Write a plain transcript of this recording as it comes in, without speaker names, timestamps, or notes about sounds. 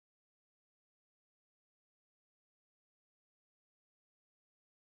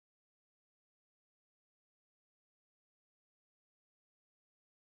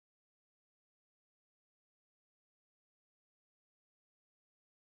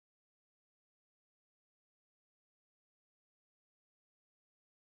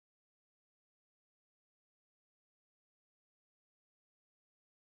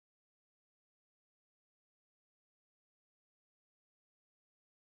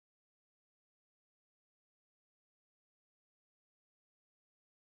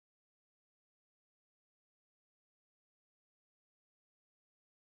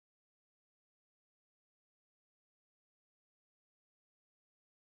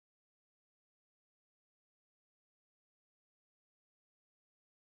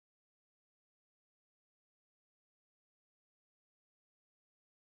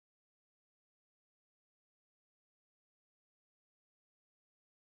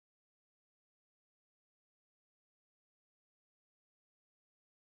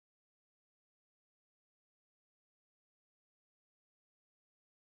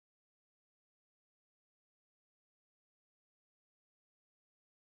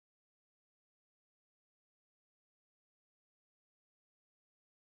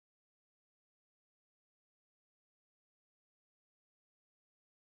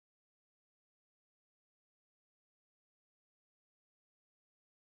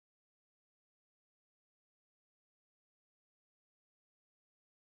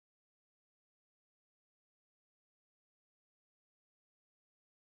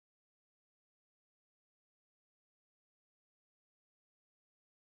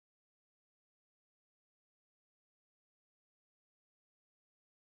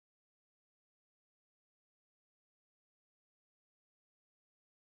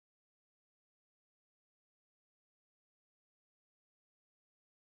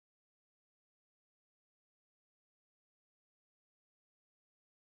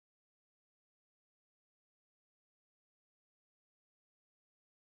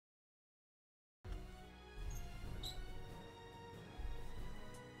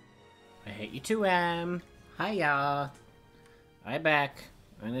hate you too, Hiya. I'm back.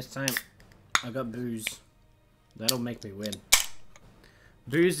 And this time, I got booze. That'll make me win.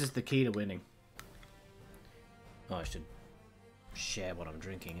 Booze is the key to winning. Oh, I should share what I'm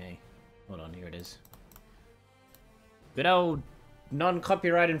drinking, eh? Hold on, here it is. Good old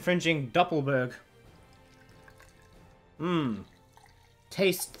non-copyright infringing Doppelberg. Mmm.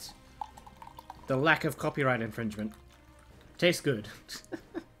 Tastes the lack of copyright infringement. Tastes good.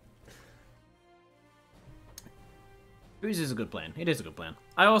 Booze is a good plan. It is a good plan.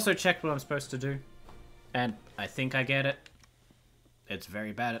 I also checked what I'm supposed to do. And I think I get it. It's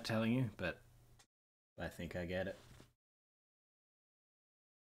very bad at telling you, but I think I get it.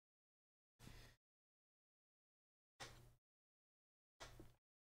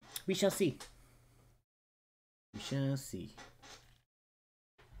 We shall see. We shall see.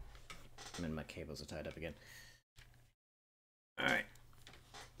 And then my cables are tied up again. Alright.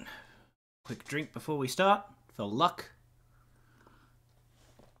 Quick drink before we start, for luck.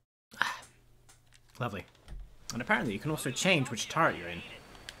 Lovely. And apparently you can also change which turret you're in.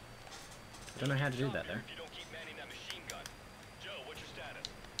 I don't know how to do that though.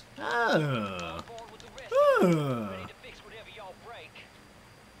 Oh. Oh.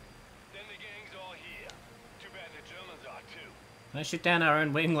 Can I shoot down our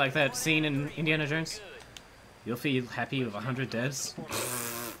own wing like that scene in Indiana Jones? You'll feel happy with 100 deaths.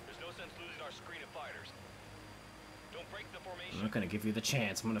 I'm not gonna give you the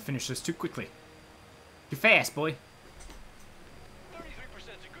chance. I'm gonna finish this too quickly. Too fast, boy. 33%'s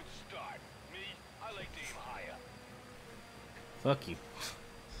a good start. Me, I like to aim higher. Fuck you.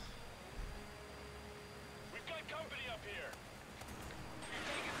 We've got company up here.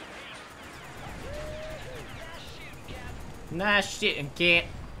 Nice shitting, cat.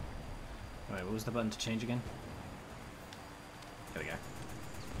 Alright, what was the button to change again? There we go.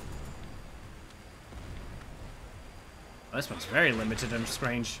 Oh, this one's very limited and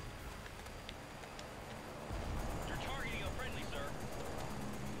strange. You're targeting a friendly, sir.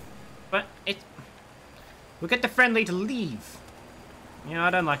 But it... We'll get the friendly to leave. You know, I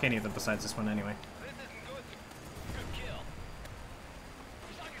don't like any of them besides this one anyway. This isn't good. Good kill.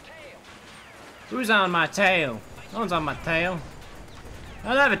 He's on your tail. Who's on my tail? No one's on my tail. I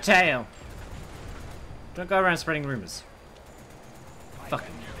don't have a tail. Don't go around spreading rumors.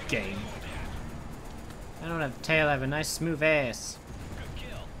 Fucking game. I don't have a tail, I have a nice smooth ass. Good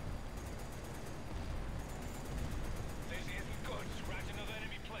kill. This isn't good. Scratch another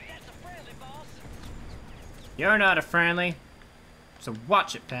enemy plane. That's a friendly, boss. You're not a friendly. So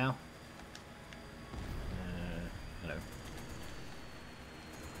watch it, pal. Hello.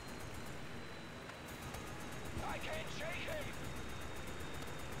 I can't shake him.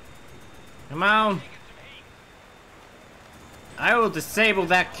 Come on. I will disable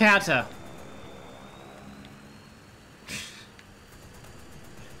that counter.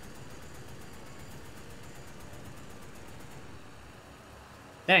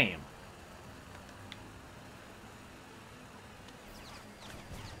 Damn.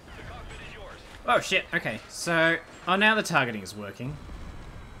 The cockpit is yours. Oh shit, okay, so... Oh, now the targeting is working.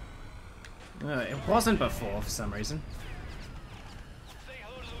 It wasn't before, for some reason. Say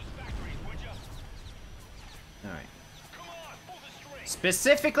hello to those factories, would ya? Alright. Come on, pull the string.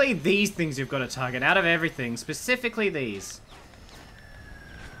 Specifically these things you've got to target, out of everything. Specifically these.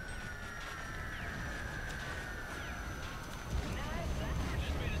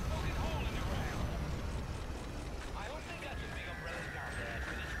 I don't think that's a big umbrella down there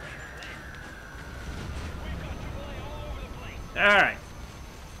for this rain of lead. We've got AAA all over the place. Alright.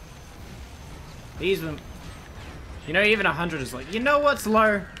 These ones... You know, even 100 is like... You know what's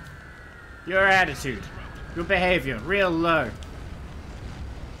low? Your attitude. Your behavior. Real low.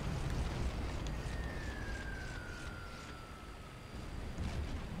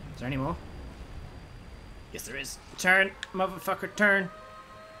 Is there any more? Yes, there is. Turn, motherfucker, turn.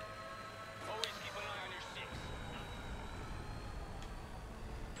 Always keep an eye on your six.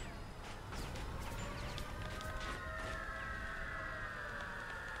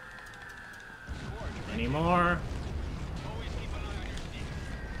 Any more? Always keep an eye on your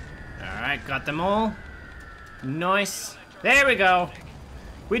six. Alright, got them all. Nice. There we go.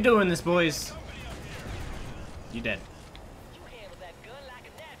 We doing this, boys. You dead. You handle that gun like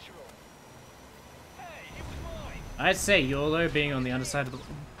a natural. Hey, it was mine. I'd say YOLO being on the underside of the...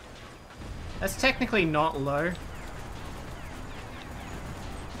 That's technically not low.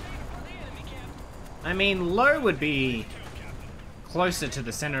 I mean, low would be closer to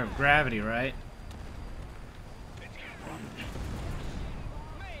the center of gravity, right?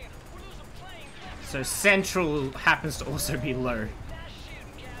 So central happens to also be low.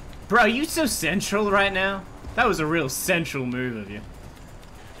 Bro, you so central right now? That was a real central move of you.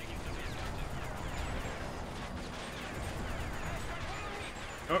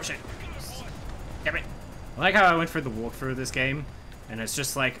 Oh shit. Damn it. I like how I went for the walkthrough of this game, and it's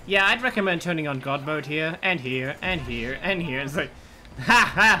just like, yeah, I'd recommend turning on God mode here, and here, and here, and here. It's like, ha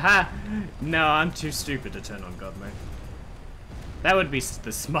ha ha! No, I'm too stupid to turn on God mode. That would be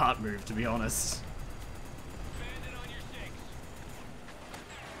the smart move, to be honest.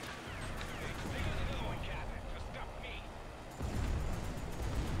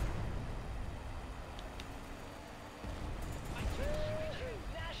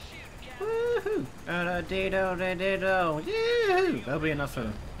 Woohoo! Yahoo! That'll be enough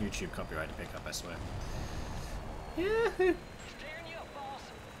for YouTube copyright to pick up, I swear. Yahoo!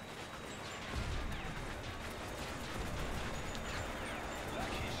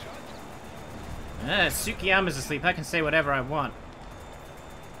 Tsukiyama's asleep. I can say whatever I want.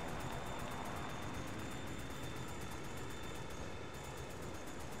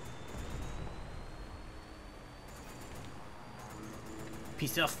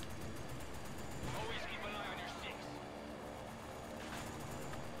 Peace off.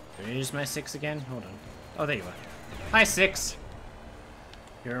 Where's my 6 again? Hold on. Oh, there you are. Hi, 6.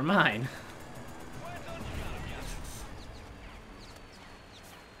 You're mine.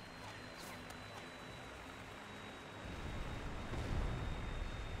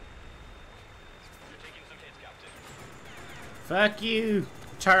 Fuck you!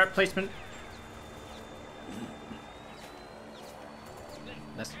 Turret placement.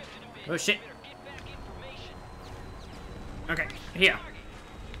 That's... Oh shit! Okay, here.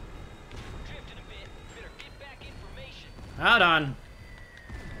 Hold on.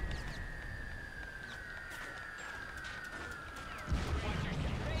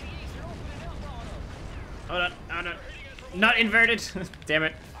 Hold on, hold on. Not inverted! Damn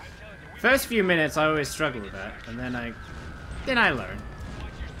it. First few minutes I always struggle with that, and then I learn.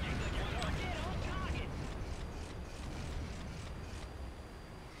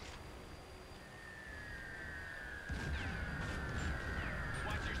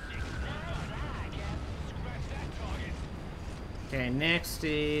 Okay, next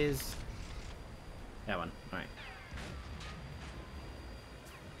is that one. Alright.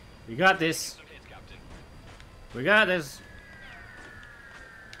 We got this. We got this.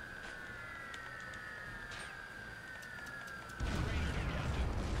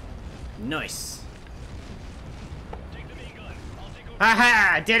 Nice.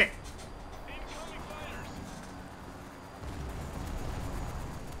 Haha! I did it!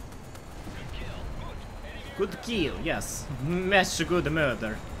 Good kill, yes. Much good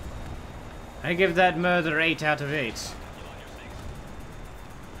murder. I give that murder 8 out of 8.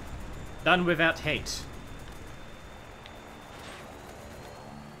 Done without hate.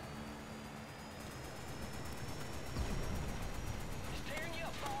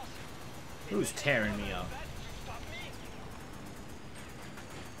 Who's tearing me up?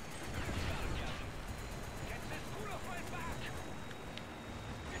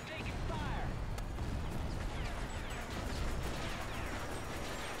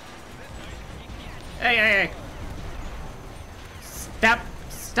 Hey, hey, hey! Stop!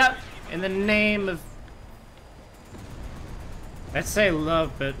 Stop! In the name of... I'd say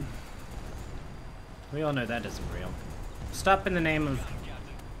love, but... we all know that isn't real. Stop in the name of...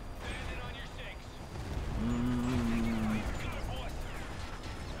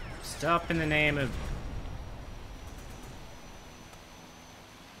 Stop in the name of...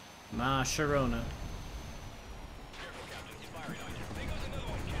 Ma Sharona.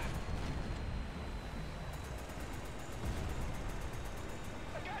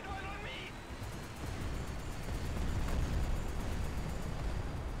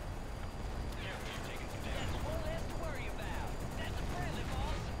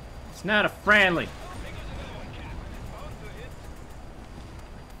 It's not a friendly.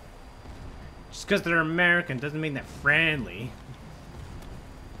 Just because they're American doesn't mean they're friendly.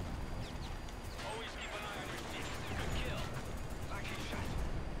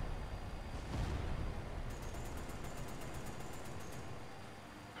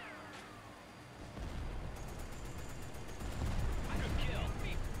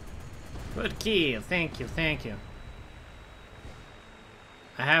 Good kill, thank you, thank you.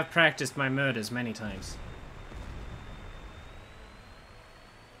 I have practiced my murders many times.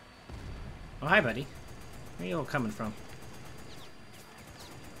 Oh, hi, buddy. Where are you all coming from?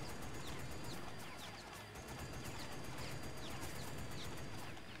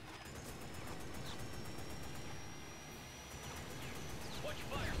 Watch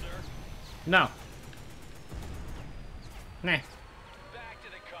your fire, sir. No. Nah. Back to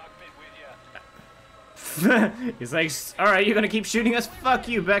the cockpit He's like, alright, you're gonna keep shooting us? Fuck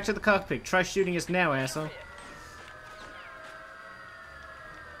you, back to the cockpit. Try shooting us now, asshole.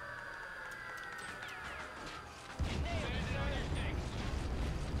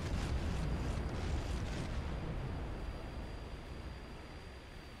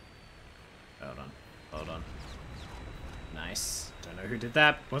 Hold on. Hold on. Nice. Don't know who did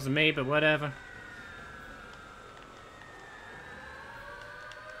that. Wasn't me, but whatever.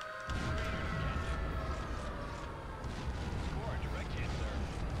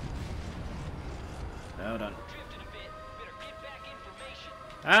 Hold on.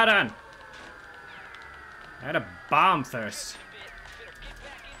 Hold on. I had a bomb first.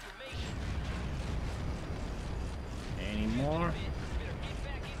 Any more?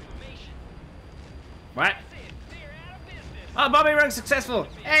 What? Oh, Bobby run successful!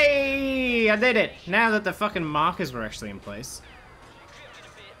 Hey! I did it! Now that the fucking markers were actually in place.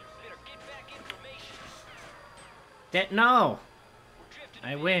 No!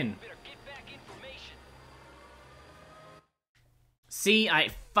 I win. See, I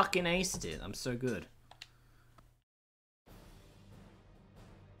fucking aced it. I'm so good.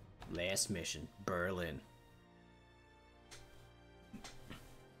 Last mission, Berlin.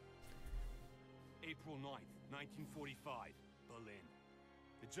 April 9th, 1945, Berlin.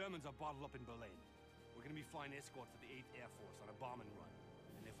 The Germans are bottled up in Berlin. We're gonna be flying escort for the 8th Air Force on a bombing run.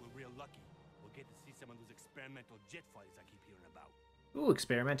 And if we're real lucky, we'll get to see some of those experimental jet fighters I keep hearing about. Ooh,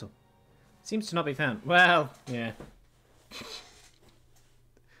 experimental. Seems to not be found. Well, yeah.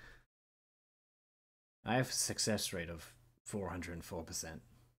 I have a success rate of 404%.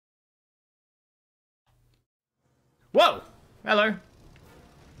 Whoa! Hello.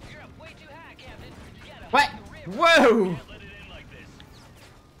 You're up way too high, Captain. You gotta What? hold the river. Whoa! Can't let it in like this.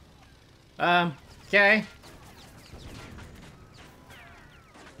 Okay.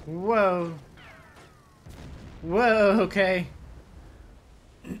 Whoa. Whoa, okay.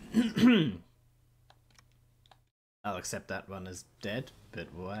 I'll accept that one as dead,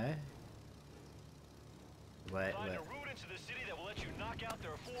 but why? Wait, Find wait. a route into the city that will let you knock out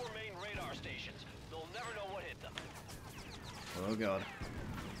their 4 main radar stations. They'll never know what hit them. Oh god.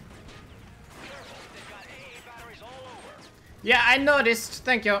 Careful, they've got AA batteries all over. Yeah, I noticed.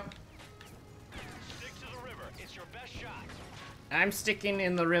 Thank you. Stick to the river. It's your best shot. I'm sticking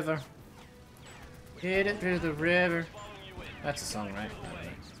in the river. Hit it through the river. Following you in. That's a song, right? I don't know.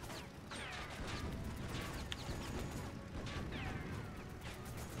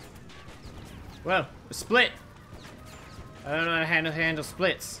 Whoa, a split! I don't know how to handle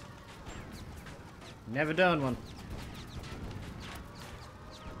splits. Never done one.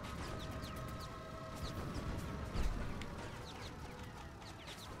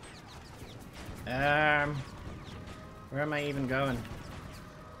 Where am I even going?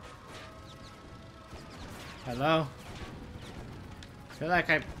 Hello? I feel like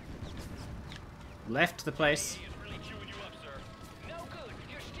I left the place. He is really queuing you up, sir. No good.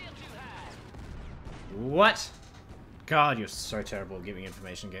 You're still too high. What? God, you're so terrible at giving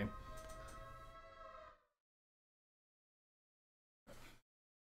information, game.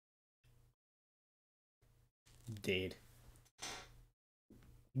 Dead.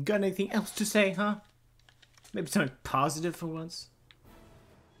 Got anything else to say, huh? Maybe something positive for once?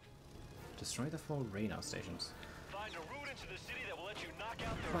 Destroy the 4 radar stations. Find a route into the city that will let you knock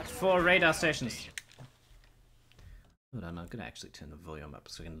out their What? 4 radar stations? Hold on, I'm gonna actually turn the volume up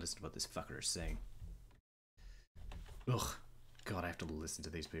so I can listen to what this fucker is saying. Ugh. God, I have to listen to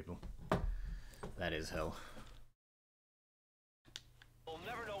these people. That is hell. They'll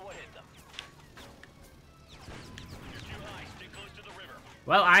never know what hit them. You're too high. Stay close to the river.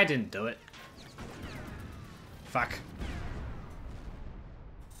 Well, I didn't do it. Fuck.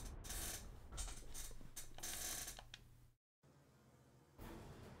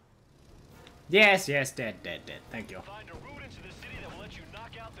 Yes, yes, dead. Thank you. Find a route into the city that will let you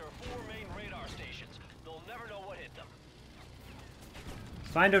knock out their 4 main radar stations. They'll never know what hit them.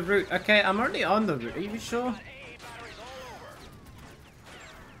 Find a route. Okay, I'm already on the route. Are you sure? Got AA batteries all over.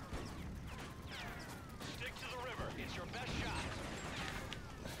 Stick to the river. It's your best shot.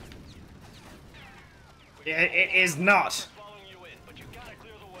 It is not. Following you in, but you gotta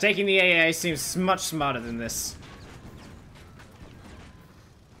clear the way. Taking the AA seems much smarter than this.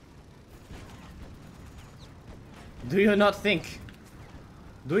 Do you not think?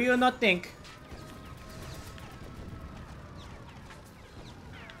 Do you not think?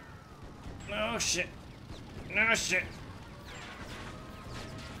 No shit. No shit.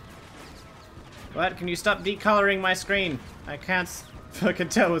 What? Can you stop decoloring my screen? I can't fucking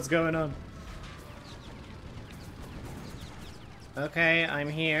tell what's going on. Okay, I'm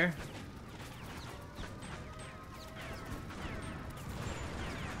here.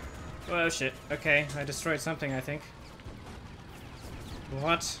 Oh shit. Okay, I destroyed something, I think.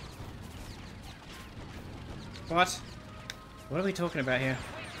 What? What? What are we talking about here?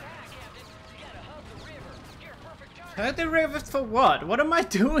 Hug the river for what? What am I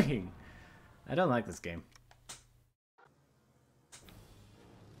doing? I don't like this game.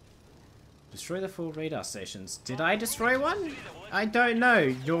 Destroy the full radar stations. Did I destroy one? I don't know.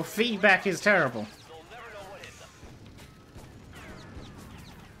 Your feedback is terrible.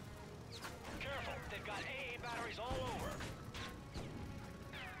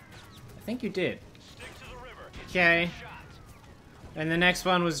 I think you did. Okay. And the next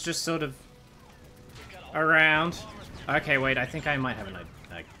one was just sort of around. Okay, wait, I think I might have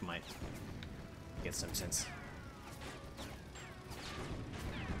I might get some sense.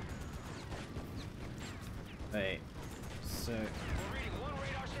 Wait. So.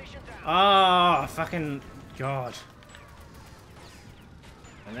 Oh, fucking God.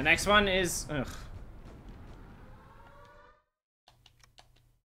 And the next one is. Ugh.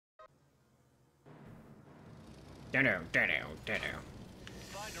 Find a route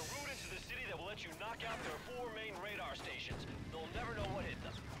into the city that will let you knock out their 4 main radar stations. They'll never know what hit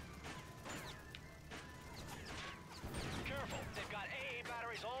them. Careful, they've got AA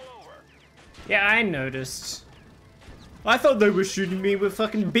batteries all over. Yeah, I noticed. I thought they were shooting me with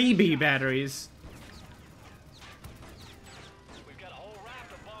fucking BB batteries. We've got a whole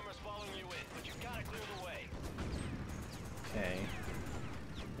raft of bombers following you in, but you've got to clear the way. Okay.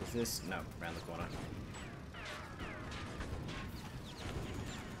 Is this? No, around the corner.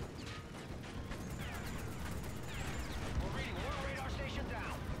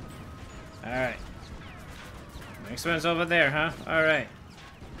 Alright. Next one's over there, huh? Alright.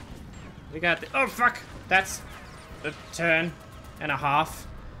 We got the— oh, fuck! That's a turn and a half.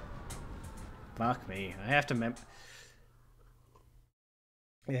 Fuck me. I have to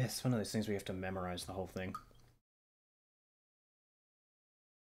yeah, it's one of those things where you have to memorize the whole thing.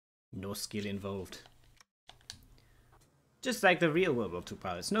 No skill involved. Just like the real World War II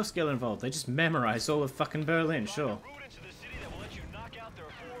pilots. No skill involved. They just memorize all of fucking Berlin, sure.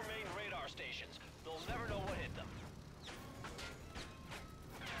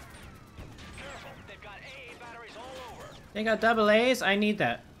 They got double A's? I need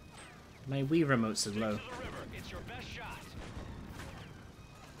that. My Wii remote's is low.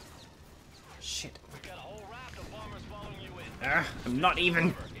 Shit. I'm not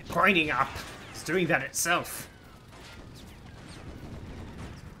even pointing up. It's doing that itself.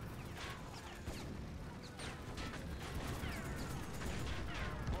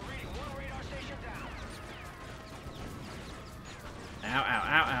 Ow, ow,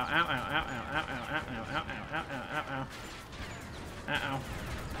 ow, ow, ow, ow, ow, ow, ow, ow, ow, ow, ow, ow, ow, ow, ow. Uh-oh.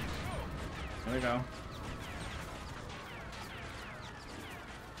 There we go.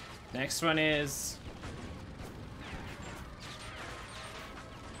 Next one is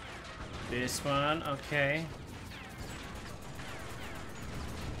this one, okay.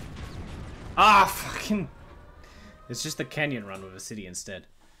 Ah, fucking. It's just the canyon run with a city instead.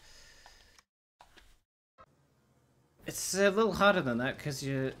 It's a little harder than that because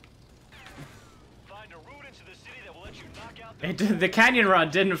you. The canyon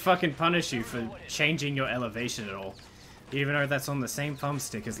run didn't fucking punish you for changing your elevation at all. Even though that's on the same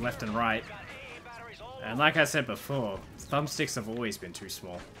thumbstick as left and right. And like I said before, thumbsticks have always been too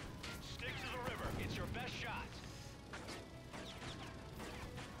small. Stick to the river. It's your best shot.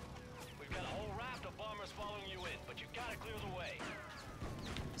 We've got a whole raft of bombers following you in, but you've got to clear the way.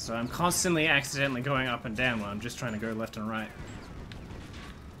 So I'm constantly accidentally going up and down while I'm just trying to go left and right.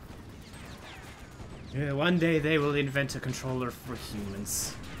 Yeah, one day they will invent a controller for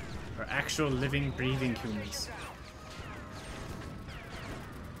humans. For actual living, breathing humans.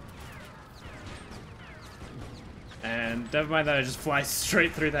 And never mind that I just fly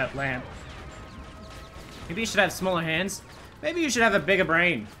straight through that lamp. Maybe you should have smaller hands. Maybe you should have a bigger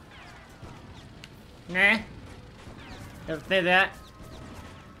brain. Nah. Ever say that?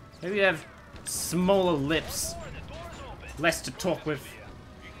 Maybe you have smaller lips. Less to talk with.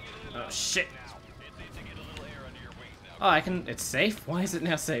 Oh shit. Oh, I can. It's safe? Why is it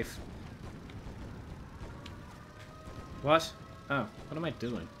now safe? What? Oh, what am I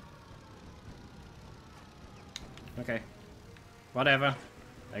doing? Okay. Whatever.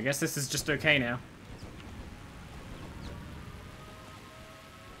 I guess this is just okay now.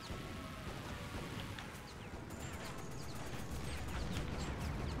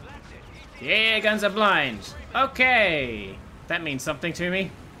 Yeah, guns are blind. Okay. That means something to me.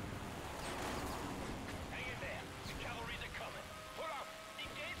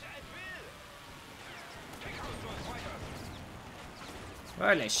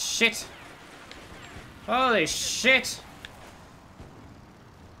 Holy shit! Holy shit!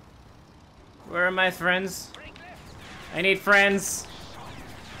 Where are my friends? I need friends.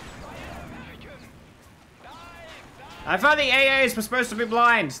 I thought the AAs were supposed to be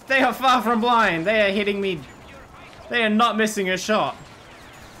blind. They are far from blind. They are hitting me. They are not missing a shot.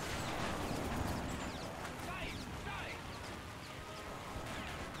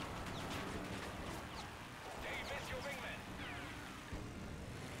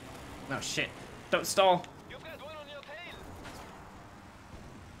 Oh shit. Don't stall. You've got one on your tail.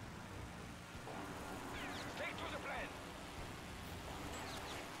 Stick to the plan.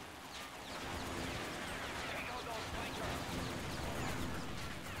 Take out those flankers.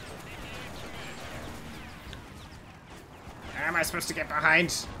 Where am I supposed to get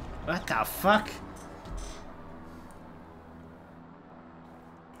behind? What the fuck?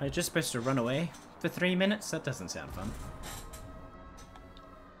 Am I just supposed to run away for 3 minutes? That doesn't sound fun.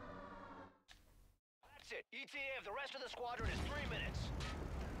 That's it. ETA of the rest of the squadron is 3 minutes.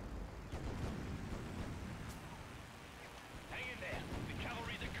 Hang in there. The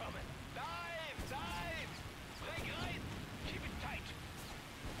cavalry's are coming. Dive! Dive! Break right! Keep it tight.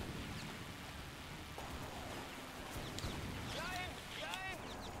 Climb! Climb!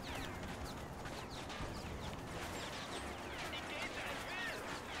 Engage at will!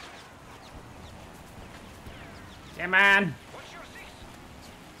 Come on! What's your six?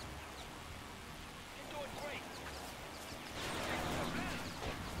 You're doing great.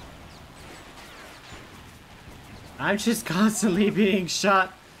 I'm just constantly being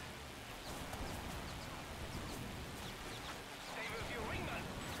shot. Stay with your wingman.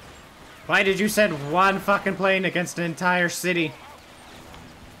 Why did you send one fucking plane against an entire city?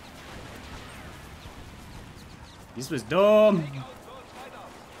 This was dumb.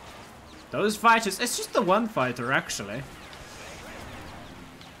 Those fighters, it's just the one fighter actually.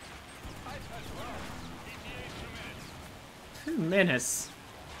 2 minutes?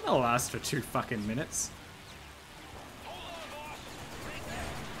 It'll last for 2 fucking minutes. Hold on, boss. Break that.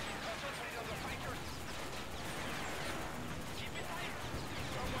 Concentrate on the fighters. Keep it tight.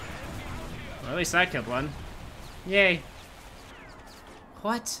 Someone help me out here. Well, at least I killed one. Yay.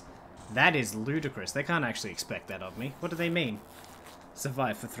 What? That is ludicrous. They can't actually expect that of me. What do they mean?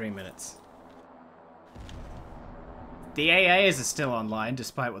 Survive for 3 minutes. The AAs are still online,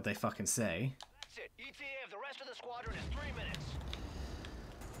 despite what they fucking say. That's it. ETA of the rest of the squadron is 3 minutes.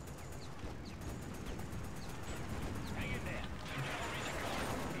 Hang in there. The cavalry's are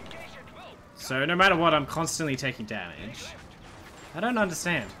coming. Engage at will. So no matter what, I'm constantly taking damage. I don't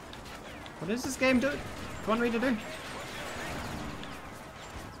understand. What does this game do? Want me to do?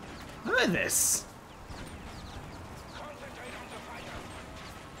 Look at this. Concentrate on the fighter.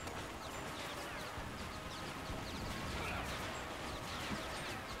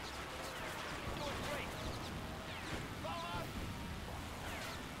 Doing great. Forward.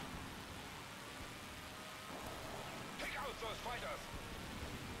 Take out those fighters.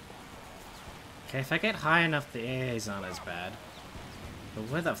 Okay, if I get high enough, the AAs aren't as bad. But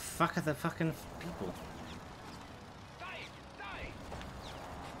where the fuck are the fucking people? Die! Die!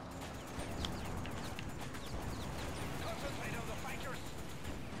 Concentrate on the fighters.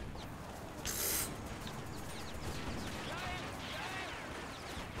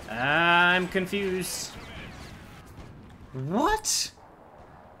 I'm confused. What?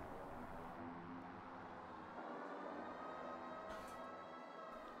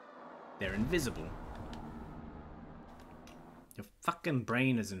 They're invisible. Your fucking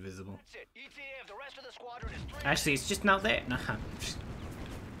brain is invisible. That's it. ETA of the rest of the squadron is 3 Actually, it's just not there. Nah. Hang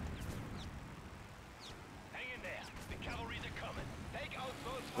in there. The cavalry's are coming. Take out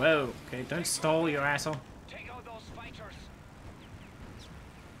those fighters. Whoa, okay, don't stall, your asshole. Take out those fighters.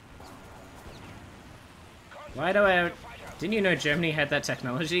 Why do I... Didn't you know Germany had that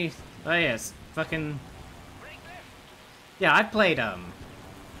technology? Oh yes, fucking... Break left. Yeah, I played, Engage at will.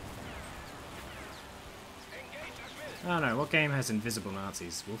 I don't know, what game has invisible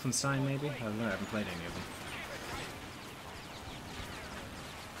Nazis? Wolfenstein, maybe? I don't know, I haven't played any of them.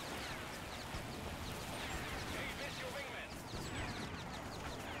 Hey, miss your wingman.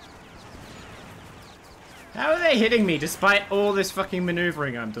 How are they hitting me despite all this fucking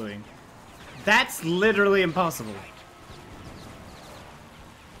maneuvering I'm doing? That's literally impossible.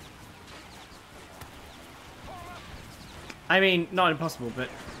 I mean, not impossible, but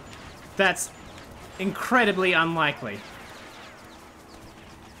that's incredibly unlikely.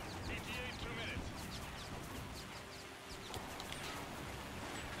 ETA 2 minutes.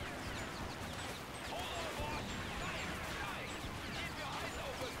 Hold on, boss. Die! Die! Keep your eyes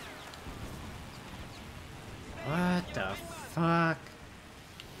open. What the fuck?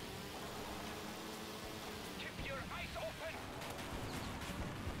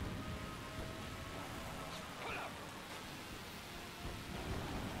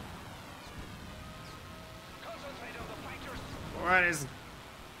 this. Just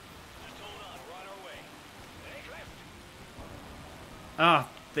hold on, we're on our way. Take left. Oh,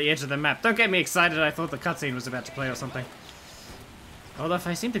 the edge of the map. Don't get me excited. I thought the cutscene was about to play or something. Although if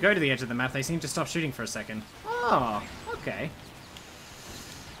I seem to go to the edge of the map, they seem to stop shooting for a second. Oh, okay.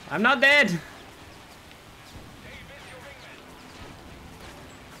 I'm not dead. Hey, miss your wingman.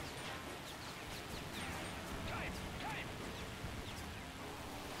 Time.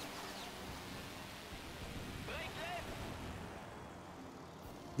 Right left.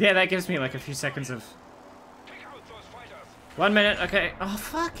 Yeah, that gives me like a few seconds of... Pick out those fighters. 1 minute, okay. Oh,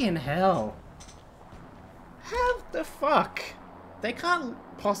 fucking hell. How the fuck? They can't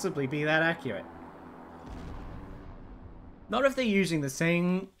possibly be that accurate. Not if they're using the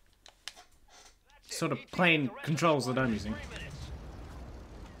same sort of plain controls that I'm using. 3 minutes.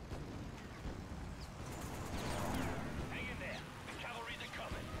 Hang in there. The cavalry are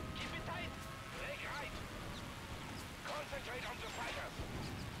coming. Keep it tight. Leg right. Concentrate on the fighters.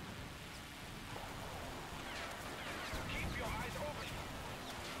 Keep your eyes open.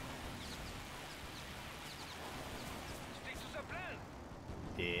 Stick to the plan.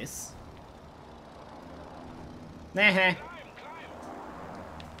 Yes. Nah, Climb.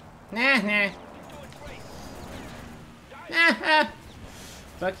 nah, nah. You're doing great. Nah.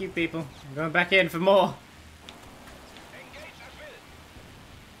 Fuck you people. I'm going back in for more. Engage as well.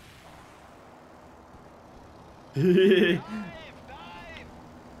 Dive.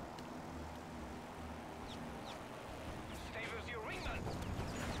 Stay with your wingman.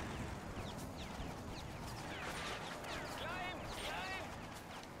 Climb.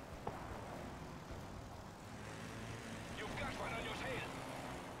 You've got one on your tail.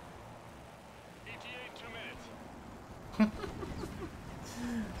 ETA 2 minutes.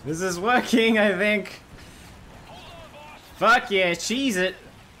 This is working, I think. Hold on, boss. Fuck yeah, cheese it.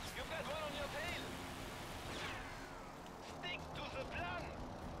 You've got one on your tail. Stick to the plan.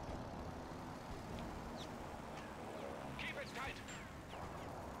 Keep it tight.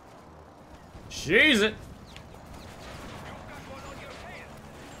 Cheese it. You've got one on your tail.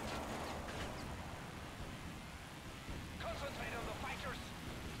 Concentrate on the fighters.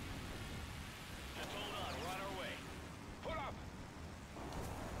 Just hold on, we're on our way. Pull up.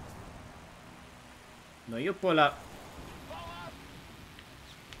 No, you pull up. Fall up.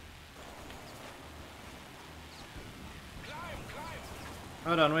 Climb.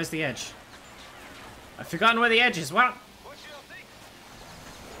 Hold on, where's the edge? I've forgotten where the edge is. What? What's your thing?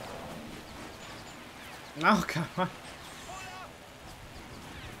 Oh, come on. Pull up.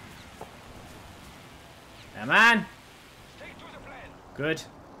 Come on. Stick to the plan. Good.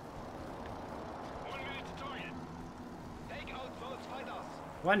 1 minute to target. Take out those fighters.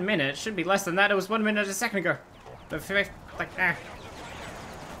 1 minute? Should be less than that. It was 1 minute a second ago. Like, ah.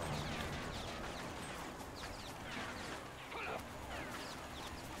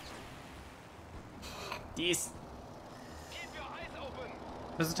 Yes. Keep your eyes open.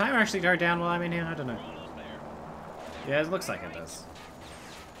 Does the timer actually go down while I'm in here? I don't know. Almost there. Yeah, it looks like it does.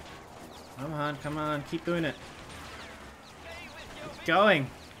 Come on, keep doing it. Stay with your It's going.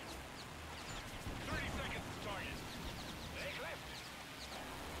 30 seconds to target. Leg left.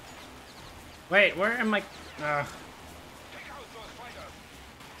 Wait, where am I? Take out those fighters.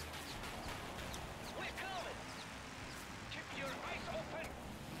 We're coming. Keep your eyes open.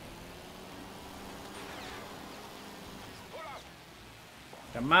 Pull up.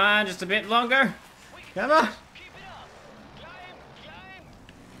 Come on, just a bit longer. Come on. Keep it up. Climb.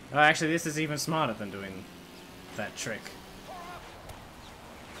 Oh, actually, this is even smarter than doing that trick. Pull up.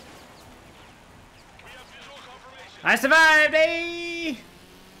 We have visual confirmation. I survived! Hey!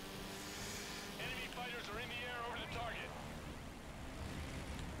 Enemy fighters are in the air over the target.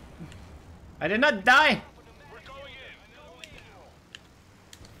 I did not die! We're going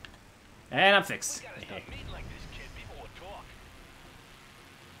in. And I'm fixed. Gotta stop meeting like this, kid. People will talk.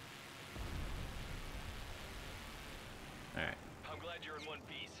 Alright. I'm glad you're in one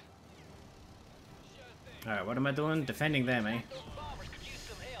piece. Alright, what am I doing? Defending them, eh? Those bombers could use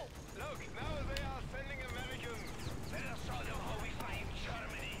some help. Look, now they are sending Americans. Let us show them how we find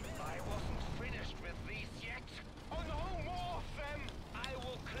Germany. I wasn't finished with these yet. Oh no, more of them. I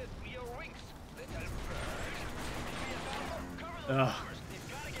will clip your wings, little bird. Cover the Ugh. bombers. They've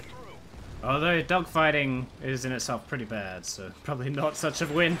gotta get through. Although dogfighting is in itself pretty bad, so probably not such a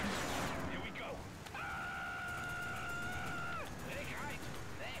win. Here we go. Leg right.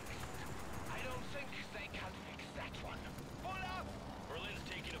 Next. I don't think they can fix that one. Pull up. Berlin's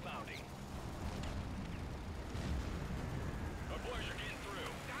taking a pounding. Our boys are getting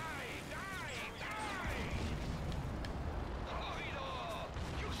through. Die! Corridor!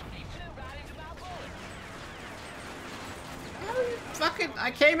 You should be too right into my bullet. How are you fucking...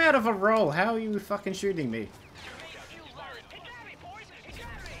 I came out of a roll. How are you fucking shooting me?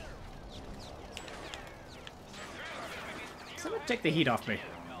 Someone take the heat off me.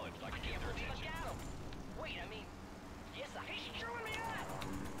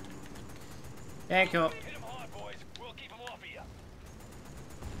 Yeah, cool. Hit him hard, boys. We'll keep him off of you.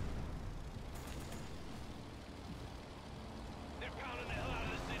 They're pounding the hell out of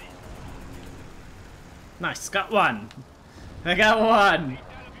the city. Nice, got one. I got one.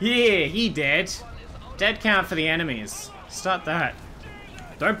 Yeah, he dead. Dead count for the enemies. Start that.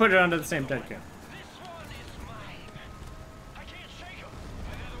 Don't put it under the same dead count. This one is mine. I can't shake him.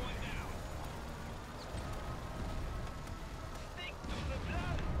 Another one down. Stick to the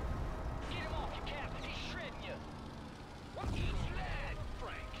blood. Get him off, you captain. He's shredding you. What each lad,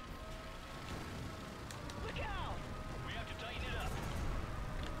 Frank? Look out! We have to tighten it up.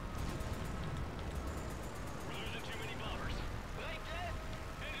 We're losing too many bombers. Like that?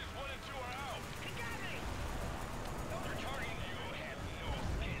 Engines 1 and 2 are out. He got me! They're targeting you. Have no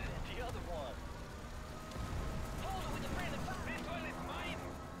skin. The other one. Hold it with the friendly fire. This one is mine.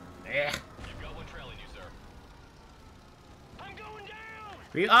 Yeah. You've got one trailing you, sir. I'm going down!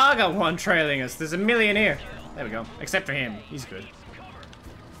 We all got one trailing us. There's a million here. There we go. Except for him. He's good. Cover.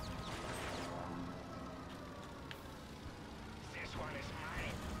 This one is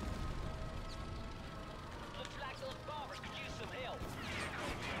mine. Looks like those bombers could use some help.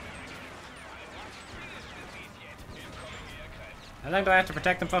 I'm not finished with these yet. Incoming aircraft. How long do I have to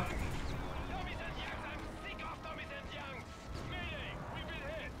protect them for? Dummies and yanks, I'm sick of dummies and yanks. Mayday, we've been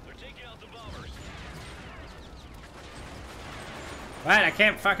hit. They're taking out the bombers. Right, I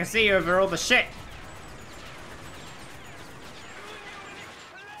can't fucking see over all the shit.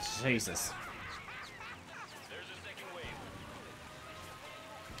 Jesus. There's a second wave.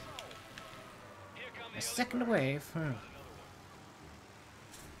 Here come the A second wave. Huh.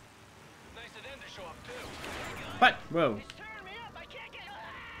 Nice of them to show up too. What? Whoa. Turn me up, I can't get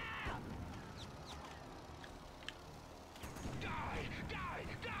Die! Die!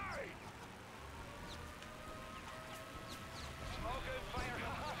 Die! Smoke and fire!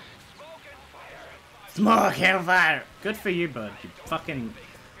 Smoke and fire! Smoke hellfire. Good for you, bud. You fucking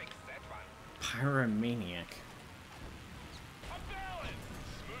Fix that one. pyromaniac. I'm down!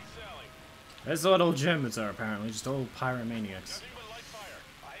 Smooth sailing. That's what all Germans are, apparently. Just all pyromaniacs. Nothing but light fire.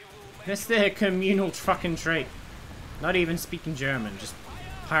 I will That's their communal fucking trait. Not even speaking German, just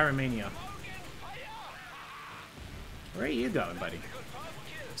pyromania. Where are you going, buddy?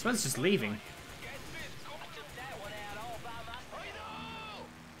 This one's just leaving.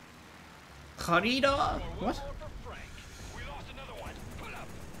 Corridor? What? Frank. We lost another one. Put up.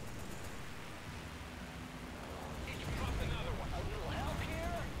 It's dropped another one. A little help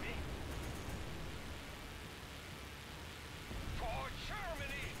here? For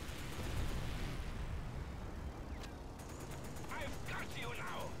Germany. I've got you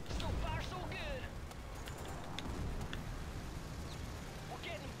now. So far, so good. We're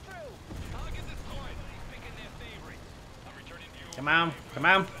getting through. I'll get this coin. He's picking their favorites. I'm returning to you. Come on, come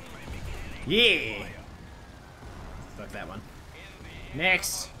on. Yeah! Fuck that one.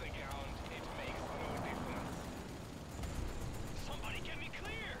 Next. Somebody get me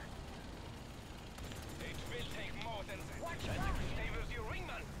clear. It will take more than that. Watch out! Favors you,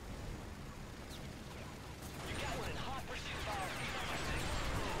 ringman. You got one in hot pursuit.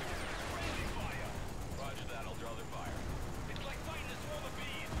 Friendly fire. Roger that. I'll draw their fire. It's like fighting a swarm of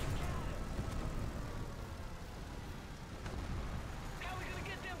bees. How are we gonna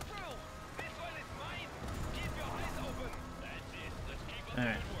get them through? This one is mine. Keep your eyes open. That's it. Let's keep up the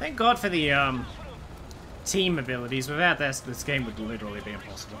Alright. good work. Thank God for the team abilities. Without this game would literally be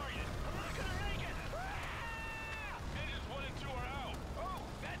impossible. I'm not gonna make it. Engines 1 and 2 are out. Oh,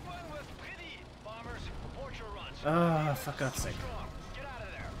 that one was pretty. Bombers, report your runs. Oh, for God's sake. Strong. Get out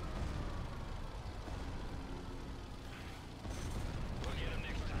of there. We'll get him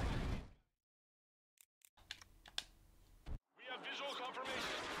next time. We have visual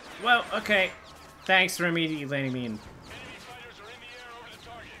confirmation. Well, okay. Thanks for immediately letting me in. Enemy fighters are in the air over the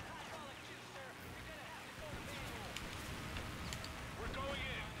target. We're going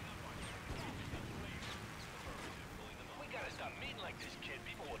in. We gotta stop meeting like this, kid.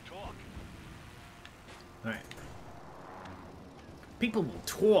 People will talk. Alright. People will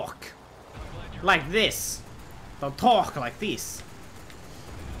talk. Like this. They'll talk like this.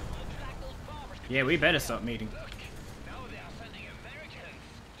 Yeah, we better stop meeting. Look, now they are sending Americans.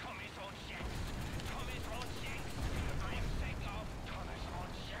 Tommy's own jets. Tommy's own jets. I'm sick of Tommy's own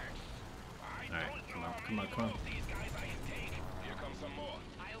jets. I Alright, don't come know on, how come on, many come on. of these guys I can take. Here comes some more.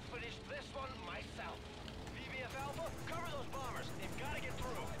 I'll finish this one myself. VBF Alpha, cover those bombers. They've got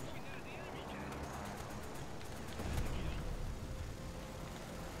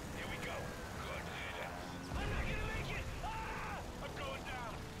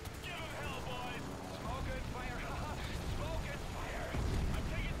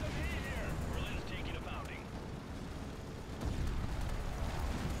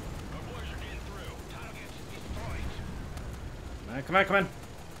Come on, come on.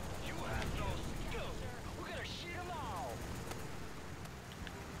 You have no skill. We're gonna shoot them all.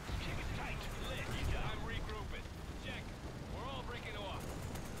 Keep it tight. I'm regrouping. Check. We're all breaking off.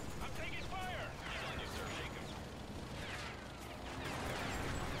 I'm taking fire. He's on you, sir. Shake him.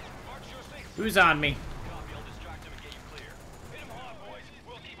 March your six. Who's on me? Copy. I'll distract him and get you clear. Hit him hard, boys.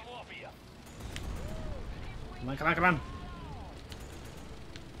 We'll keep him off of you. Come on, come on, come on.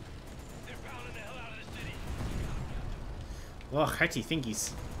 They're pounding the hell out of the city. Oh, hearty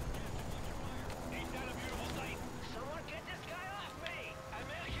thingies. Ain't that a beautiful sight? Someone get this guy off me.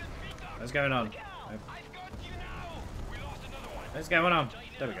 American peacock. What's going on? I've got you now. We lost another one. What's going on?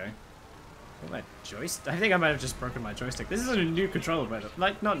 There we go. Oh, my joystick? I think I might have just broken my joystick. This is a new controller, by the way.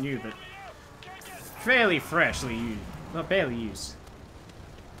 Like, not new, but fairly freshly used. Not barely used.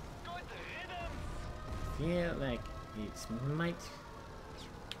 Good riddance. Feel like it might.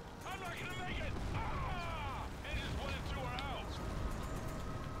 I'm not gonna make it. Ah! Engines 1 and 2 are out.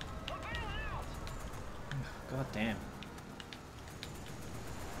 I'm bailing out. God damn.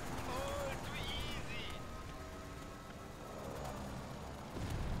 Oh, too easy.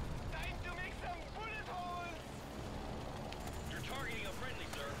 Time to make some bullet holes. You're targeting a friendly,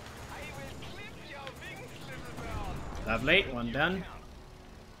 sir. I will clip your wings, little bird. Lovely, one done.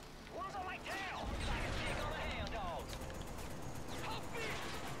 One's on my tail. Like a tick on a hand dog. Help me.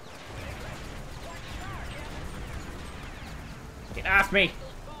 Get off me! Those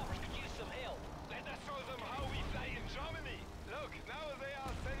bombers could use some help. Let us show them how we fly in Germany. Look, now they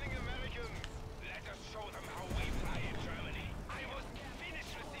are sending Americans. Let us show them how we fly in Germany. I wasn't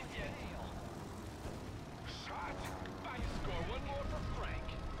finished with this yet. Shot. I score one more for Frank.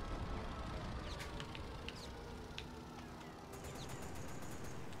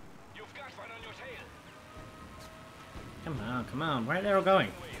 You've got one on your tail. Come on, come on. Where are they all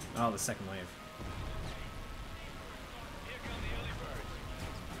going? Oh, the second wave. Here come the early birds.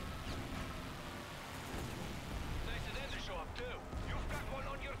 Nice of them to show up too. You've got one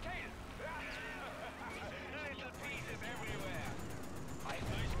on your tail. Little pieces everywhere.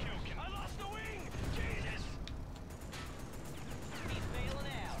 Nice kill. I lost the wing. Jesus. He's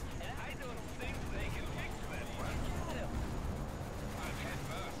bailing out, and I don't think they can fix that one. I'm head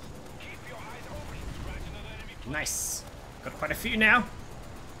first. Keep your eyes open. Scratch another enemy. Nice. Got quite a few now.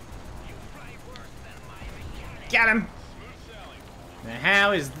 You fly worse than my mechanic. Got him. Smooth sailing. Now,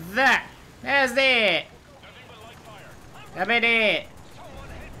 how is that? How's that? Nothing but light fire. How about that? Someone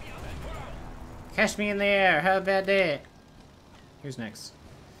hit me on that ground. Catch me in the air. How about that? Who's next?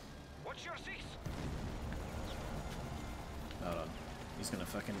 What's your six? Hold on. He's gonna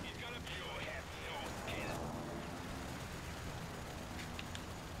fucking. He's gonna be your head. No kill.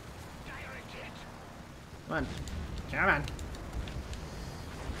 Direct hit. Come on. Come on.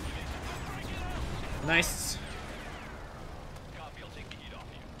 Nice. Copy, I'll take the heat off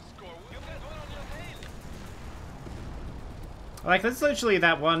you. Score. You've got one on your tail. Like, that's literally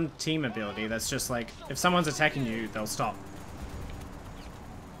that one team ability that's just like, if someone's attacking you, they'll stop.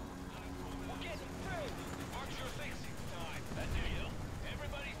 We're getting through. March your six. Time. That's it, you.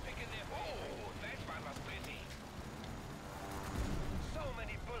 Everybody's picking their. Oh, that one was pretty. So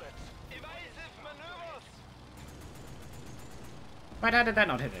many bullets. Evasive maneuvers. Wait, how did that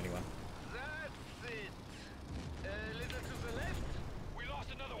not hit anyone? That's it. A little to the left. We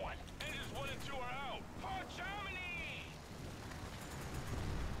lost another one. Engines 1 and 2 are out. For Germany!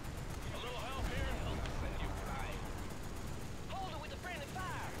 A little help here. I'll send you flying. Hold it with the friendly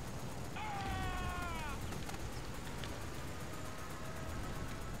fire. Ah!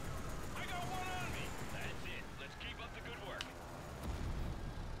 I got one on me. That's it. Let's keep up the good work.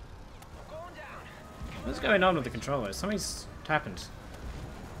 I'm going down. What's going on with the controller? Something's happened.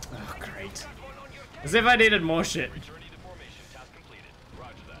 Oh, great. As if I needed more shit. Returning to formation. Task completed.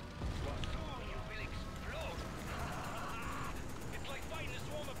 Roger that. Soon you will explode. It's like fighting a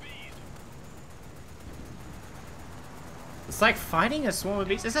swarm of bees. It's like fighting a swarm of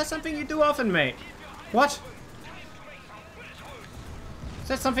bees. Is that something you do often, mate? What? Time to make some bullet holes. Is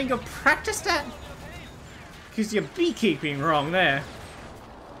that something you're practiced at? Because you're beekeeping wrong there.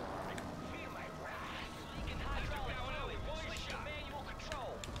 Feel my wrath. Leaking hydraulic fluid. Switch to manual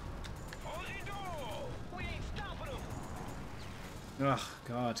control. Horrido! We ain't stopping them. Oh,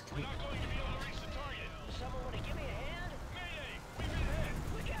 God. Can we... Not going to be able to reach the target. Someone want to give me a hand? Mayday! We've been hit.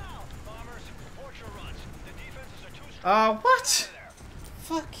 Look out! Bombers, report your runs. The defenses are too strong. Oh, what? There.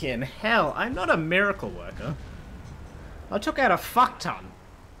 Fucking hell. I'm not a miracle worker. I took out a fuck ton.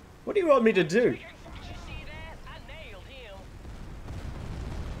 What do you want me to do? Did you see that? I nailed him.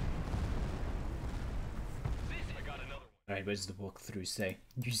 I got another one. Alright, where's the walkthrough say?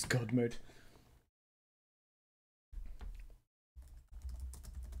 Use God mode.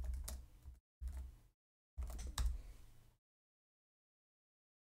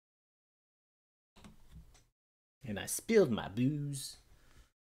 And I spilled my booze.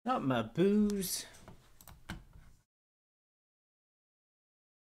 Not my booze.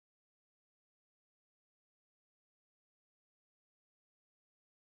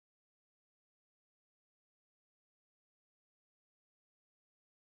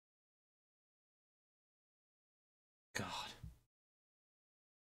 God.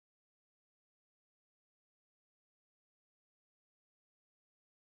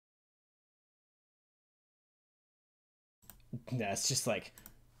 Yeah, it's just like,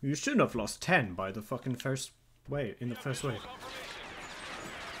 you shouldn't have lost 10 by the fucking first wave, in the first wave.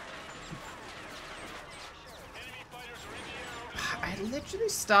 I literally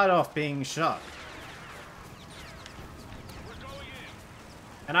start off being shot.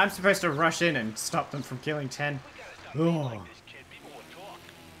 And I'm supposed to rush in and stop them from killing 10. Oh.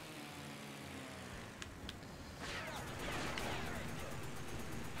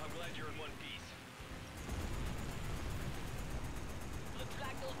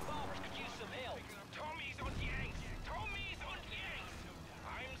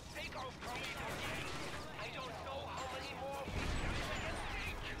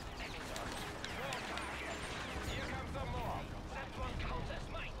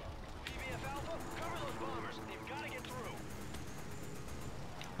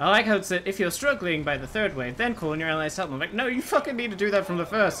 I like how it said, if you're struggling by the third wave, then call on your allies to help them. Like, no, you fucking need to do that from the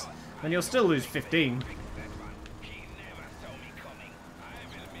first. And you'll still lose 15.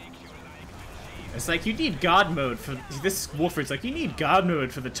 It's like, you need guard mode for... This Wolford's like, you need guard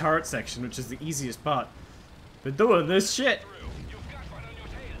mode for the turret section, which is the easiest part. But doing this shit...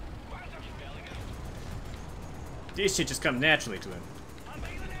 This shit just comes naturally to him.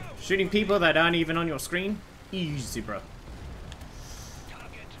 Shooting people that aren't even on your screen? Easy, bro.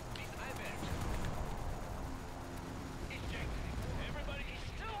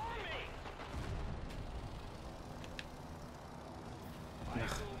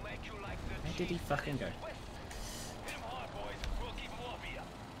 Where did he fucking go?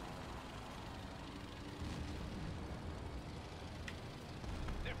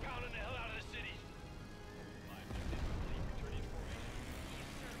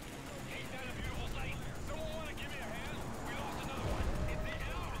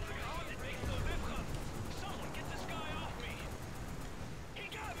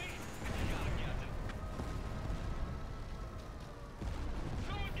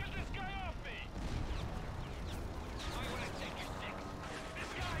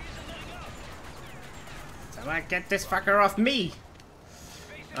 Like, get this fucker off me!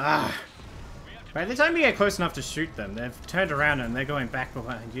 Ah. By the time you get close enough to shoot them, they've turned around and they're going back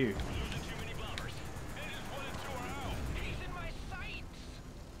behind you.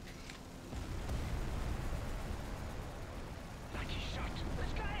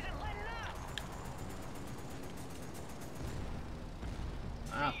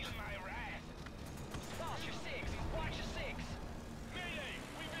 Up.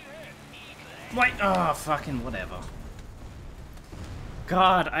 Wait, oh, fucking whatever.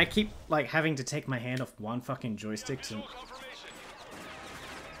 God, I keep, like, having to take my hand off one fucking joystick to...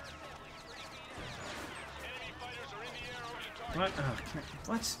 What? Oh,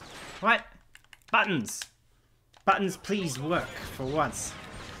 what? What? Buttons! Buttons, please work, for once.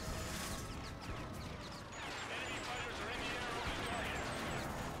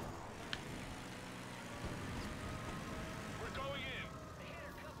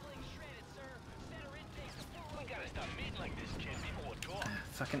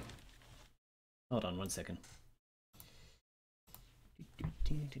 Fucking... Hold on 1 second.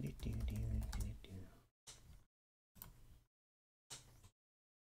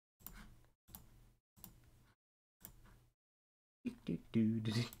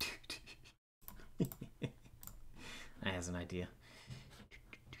 I has an idea.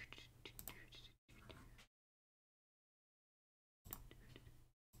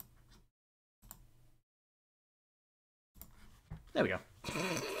 There we go.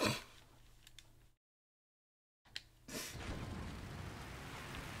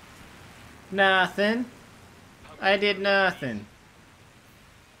 Nothing. I did nothing.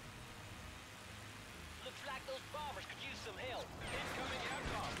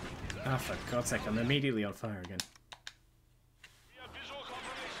 Oh, for God's sake, I'm immediately on fire again.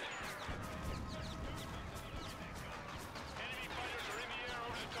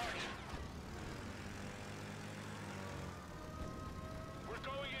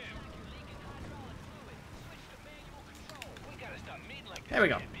 There we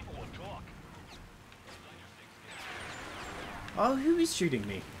go. Oh, who is shooting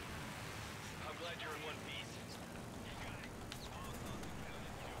me? I'm glad you're in one piece.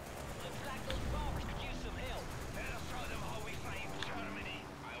 Looks like those bombers could use some help.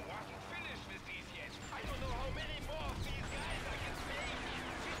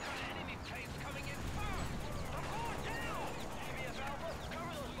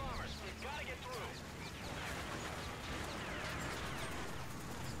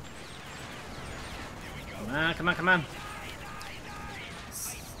 come on, come on.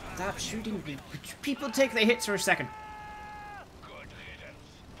 Stop shooting me. People take their hits for a second. Good riddance.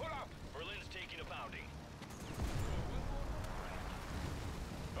 Pull up. Berlin's taking a pounding.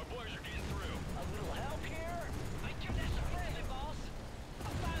 Our boys are getting through. A little help here? I give this a friendly, boss. I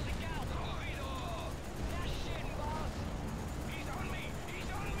finally got one. That's shit, boss. He's on me.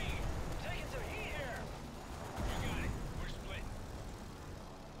 He's on me. Taking some heat here. You got it. We're split.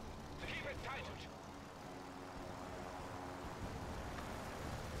 Keep it tight.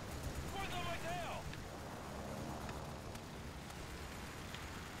 What's on my tail?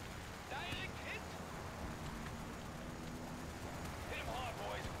 Direct hit. Hit him hard,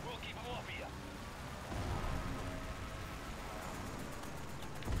 boys. We'll keep him off of you.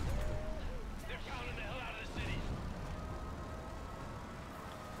 They're pounding the hell out of the cities.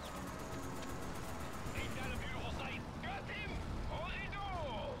 Ain't that a beautiful sight? Got him! Horrido!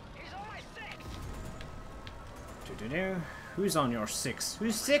 He's on my six. Do-do-do. Who's on your 6?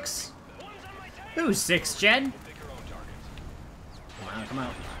 Who's 6? One's on my tail. Who's 6, Jen? Pick your own targets. Come on, come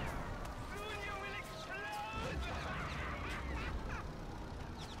on. Soon you will explode.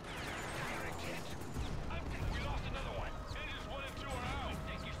 Direct hit. We lost another one. Engines 1 and 2 are out.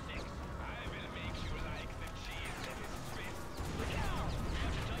 Take your 6. I will make you like the cheese that is Swiss. Look out. We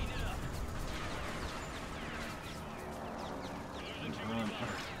have to tighten it up. Losing too many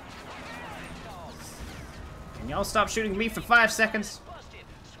bombers. Can y'all stop shooting me for 5 seconds? Busted.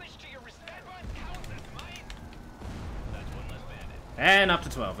 Switch to your That one counts as mine. That's one less bandit. And up to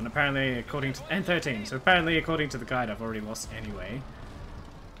 12, and apparently according to... and 13, so apparently according to the guide I've already lost anyway.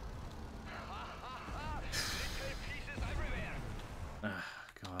 Pieces everywhere. Ah,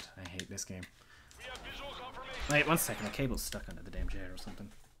 God, I hate this game. We have visual confirmation. Wait, 1 second, the cable's stuck under the damn chair or something.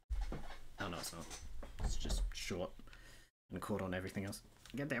 Oh no, it's not. It's just short and caught on everything else.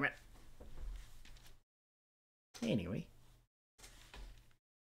 God damn it. Anyway.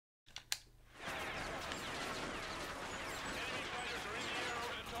 Enemy fighters are in the air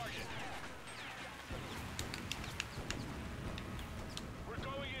over the target. We're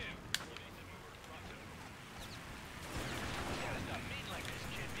going in. gotta stop meeting like this,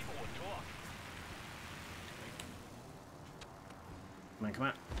 kid. People would talk. Come on, come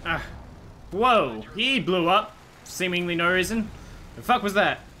on. Ah. Whoa! He blew up. Seemingly no reason. The fuck was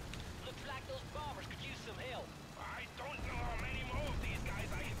that? Looks like those bombers could use some help. I don't know how many more of these guys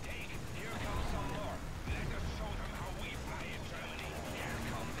I can take. Here comes some more. Let us show them how we fly in Germany. Here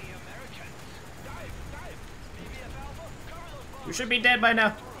come the Americans. Dive, dive. BBF Alpha, cover those bombers. You should be dead by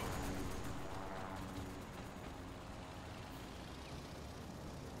now.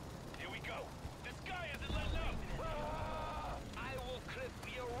 Here we go. This guy isn't letting up. I will clip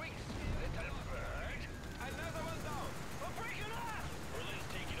your wings, little bird. Another one down. We're breaking off. Berlin's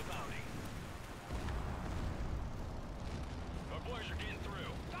taking a pounding. Our boys are getting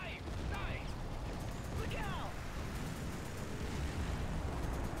through. Dive, dive. Look out.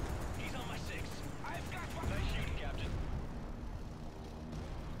 He's on my 6. I've got one. Nice shooting, Captain.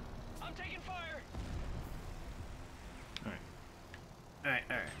 I'm taking fire. Alright. Alright,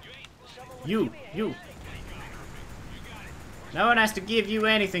 alright. Someone wanna You, give me a you. hand? No one has to give you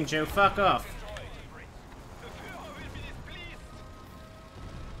anything, Joe. Fuck off. The Führer will be displeased.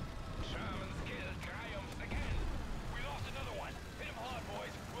 Germans kill triumphs again. We lost another one. Hit him hard,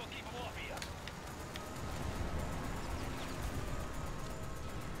 boys. We'll keep him off of you.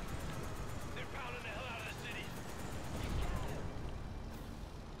 They're pounding the hell out of the city.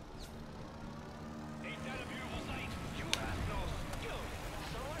 Ain't that a beautiful sight? You have no skill.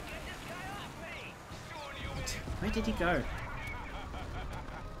 Someone get this guy off me. Soon you will Where did he go?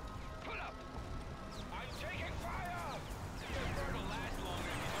 pull up. I'm taking fire. Your bird will last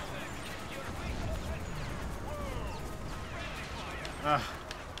longer if you don't let it kick your face open. Whoa. Friendly fire. Ugh.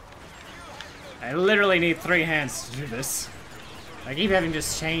 I literally need 3 hands to do this. I keep having to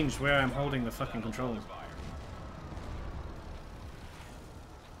change where I'm holding the fucking controls.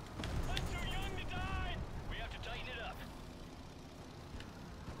 I'm too young to die. We have to tighten it up.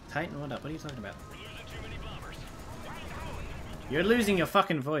 Tighten what up? What are you talking about? We're losing too many bombers. You're losing your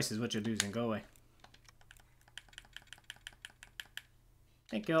fucking voice is what you're losing. Go away.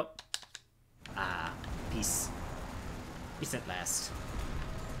 Thank you. Ah, peace. Peace at last.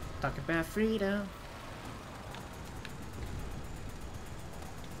 Talk about freedom.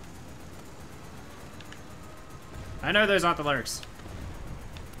 I know those aren't the lyrics.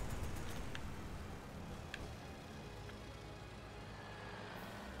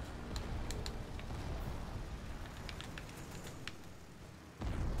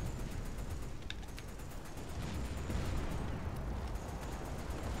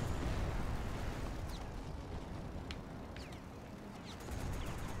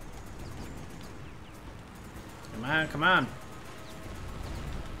 Come on, come on.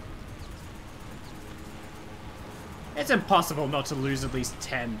 It's impossible not to lose at least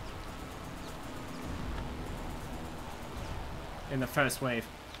 10 in the first wave.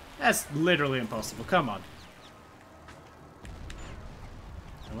 That's literally impossible. Come on.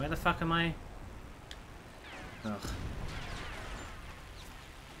 And where the fuck am I? Ugh.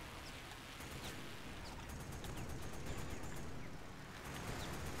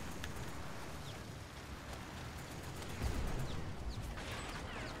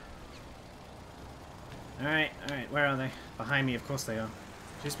 Alright, where are they? Behind me, of course they are.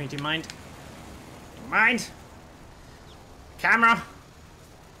 Excuse me, do you mind? Do you mind? Camera!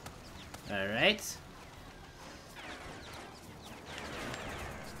 Alright.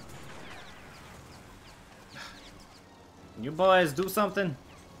 You boys do something.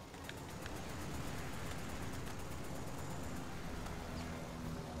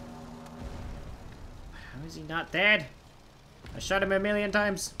 How is he not dead? I shot him a million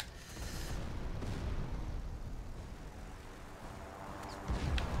times.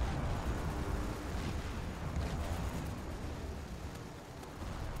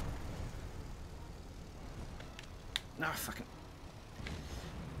 No, fucking.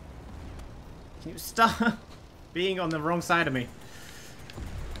 Can you stop being on the wrong side of me?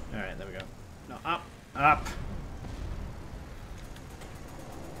 Alright, there we go. No, up, up.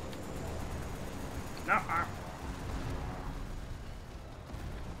 No, up.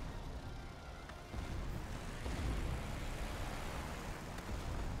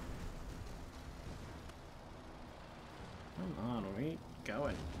 Come on, where are you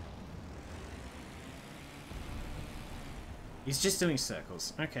going? He's just doing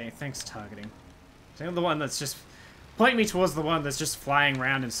circles. Okay, thanks, targeting. So the one that's just... Point me towards the one that's just flying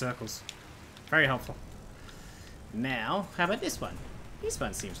around in circles. Very helpful. Now, how about this one? This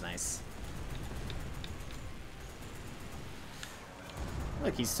one seems nice.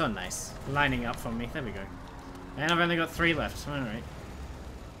 Look, he's so nice. Lining up for me. There we go. And I've only got 3 left. Alright.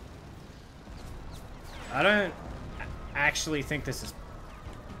 I don't actually think this is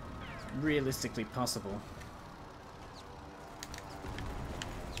realistically possible.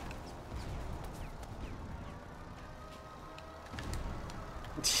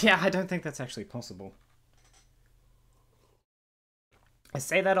 Yeah, I don't think that's actually possible. I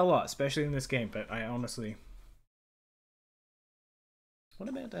say that a lot, especially in this game, but I honestly... What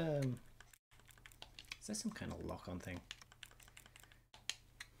about, is there some kind of lock-on thing?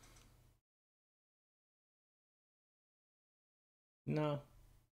 No.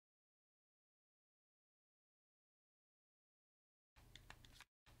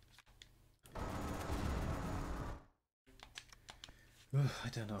 I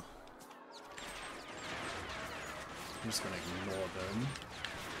don't know. I'm just gonna ignore them.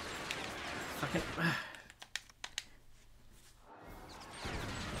 Fucking...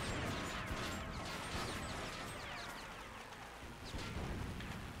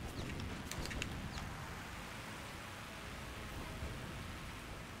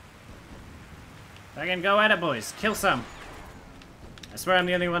 Fucking go at it, boys. Kill some. I swear I'm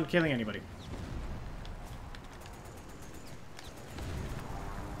the only one killing anybody.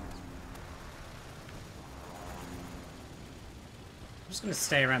 I'm just gonna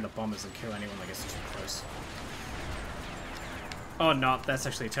stay around the bombers and kill anyone that gets too close. Oh, no, that's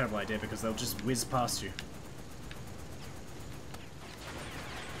actually a terrible idea because they'll just whiz past you.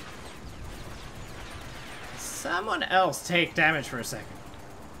 Someone else take damage for a second.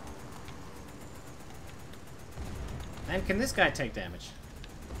 And can this guy take damage?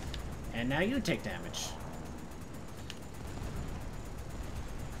 And now you take damage.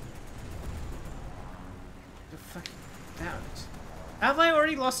 The fuck? Damn it. Have I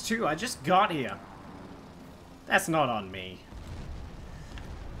already lost 2? I just got here. That's not on me.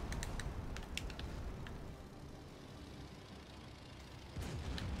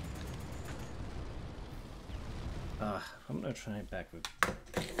 I'm gonna try it back with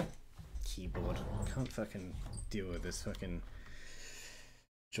keyboard. I can't fucking deal with this fucking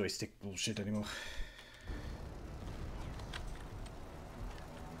joystick bullshit anymore.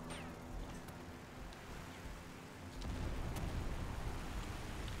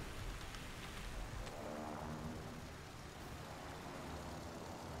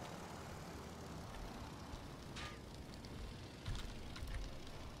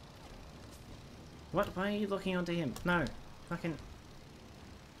 What? Why are you looking onto him? No. Fucking...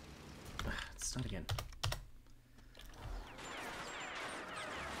 Let's start again.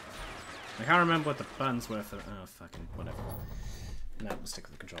 I can't remember what the buttons were for... Oh, fucking whatever. No, we'll stick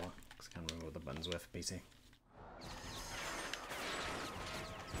with the controller. Because I can't remember what the buttons were for PC.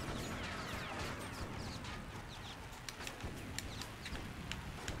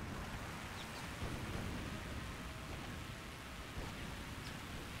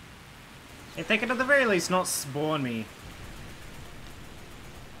 If they could at the very least not spawn me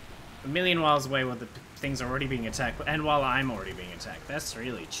a million miles away where the things are already being attacked, and while I'm already being attacked. That's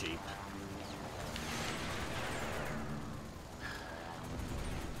really cheap.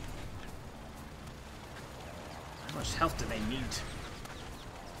 How much health do they need?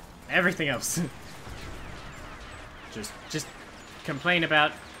 Everything else. just complain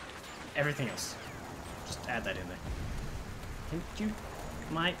about everything else. Just add that in there. Can you...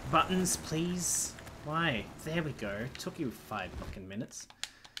 my buttons, please? Why? There we go. Took you 5 fucking minutes.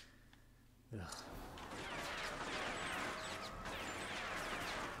 Ugh.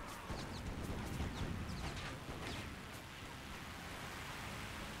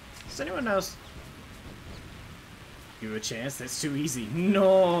 Does anyone else give a chance? That's too easy.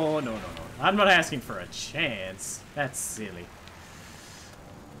 No, no, no, no. I'm not asking for a chance. That's silly.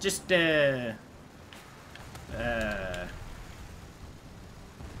 Just, half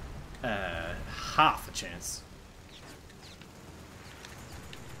a chance.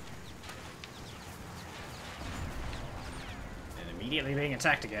 And immediately being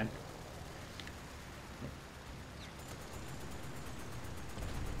attacked again.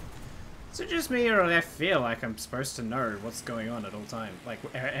 Is it just me, or do I feel like I'm supposed to know what's going on at all time? Like,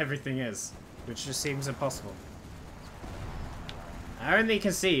 everything is. Which just seems impossible. I only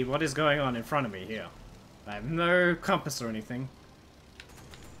can see what is going on in front of me here. I have no compass or anything.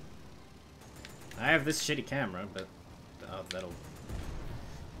 I have this shitty camera, but... oh, that'll...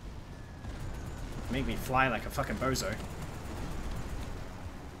 make me fly like a fucking bozo.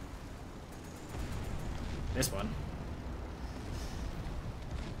 This one.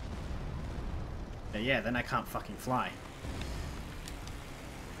 But yeah, then I can't fucking fly.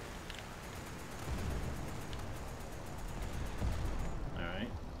 Alright.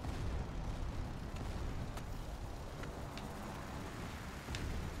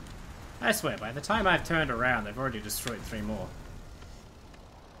 I swear, by the time I've turned around, they've already destroyed 3 more.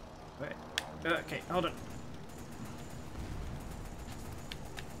 Wait. Okay, hold on.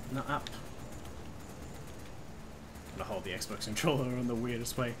 Not up. I'm gonna hold the Xbox controller in the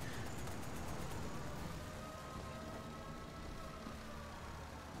weirdest way.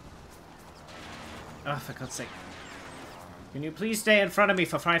 Oh, for God's sake. Can you please stay in front of me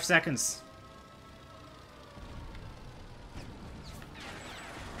for 5 seconds?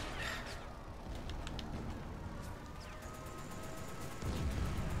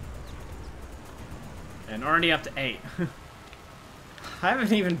 And already up to 8. I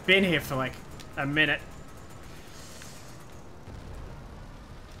haven't even been here for like a minute.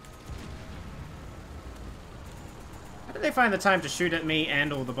 How did they find the time to shoot at me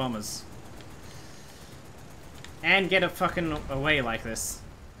and all the bombers? And get it fucking away like this.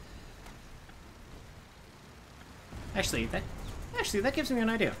 Actually, that gives me an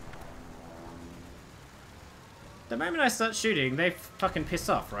idea. The moment I start shooting, they fucking piss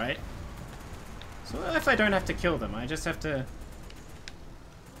off, right? So what if I don't have to kill them? I just have to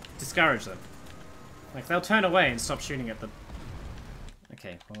discourage them. Like, they'll turn away and stop shooting at the...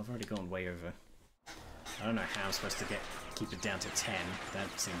 okay, well, I've already gone way over. I don't know how I'm supposed to keep it down to 10.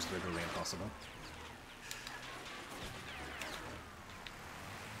 That seems literally impossible.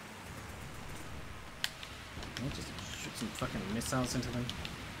 Can I just shoot some fucking missiles into them?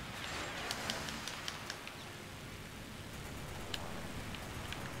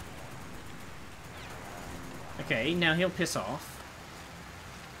 Okay, now he'll piss off.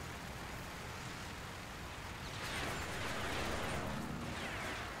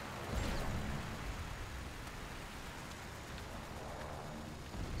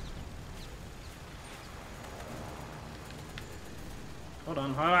 Hold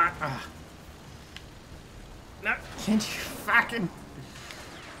on, hold on. Ah. No, can't you fucking...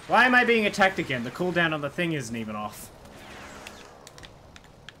 why am I being attacked again? The cooldown on the thing isn't even off.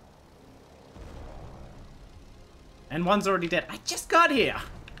 And one's already dead. I just got here!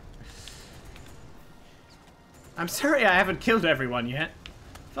 I'm sorry I haven't killed everyone yet.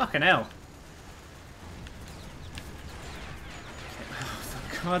 Fucking hell. Oh,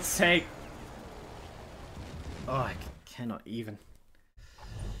 for God's sake. Oh, I cannot even.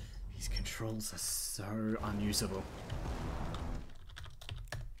 These controls are so unusable.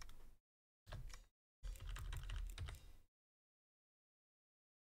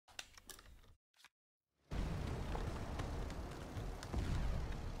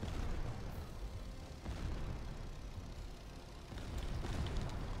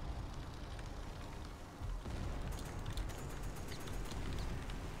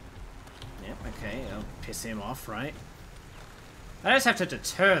 Yep, okay, I'll piss him off, right? I just have to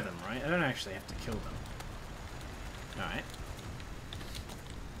deter them, right? I don't actually have to kill them. Alright.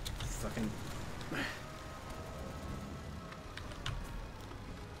 Fucking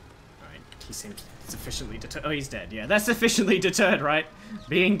Alright, he seems sufficiently deterred. Oh, he's dead. Yeah, that's sufficiently deterred, right?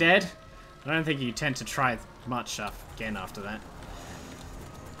 Being dead? I don't think you tend to try much again after that.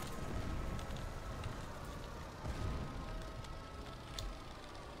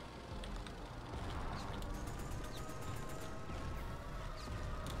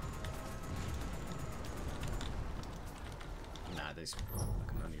 Nah, these are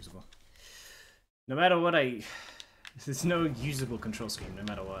fucking unusable. No matter what there's no usable control scheme, no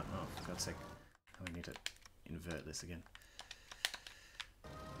matter what. Oh, for God's sake. I need to invert this again.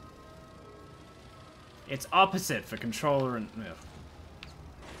 It's opposite for controller and... Ugh.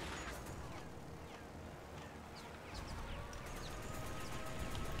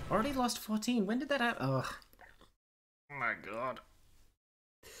 Already lost 14. When did that happen? Ugh. Oh my god.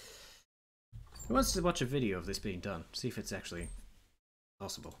 Who wants to watch a video of this being done? See if it's actually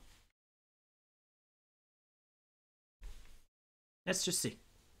possible. Let's just see.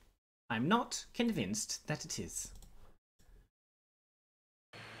 I'm not convinced that it is.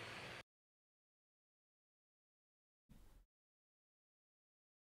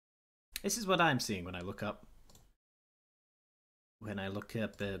 This is what I'm seeing when I look up. When I look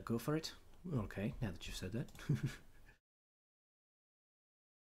up, go for it. Okay, now that you've said that.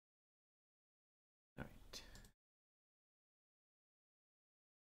 Alright.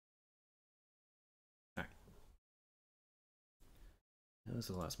 Alright. That was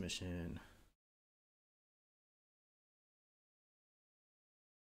the last mission.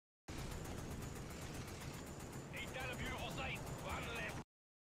 Ain't that a beautiful sight? On the left.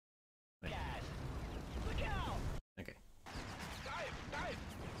 Wait. Look out! Okay. Dive! Dive!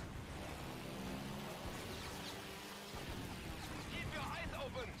 Keep your eyes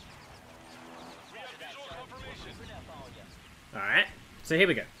open! We have visual confirmation. Alright, so here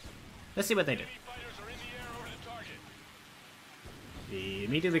we go. Let's see what they do. Enemy fighters are in the air over the target. He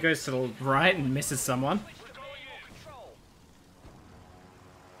immediately goes to the right and misses someone. We're going in. Control.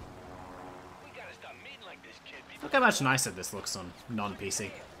 We gotta stop meeting like this, kid. People Look how much nicer this looks on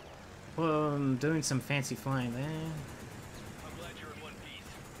non-PC. Well, I'm doing some fancy flying there. I'm glad you're in one piece.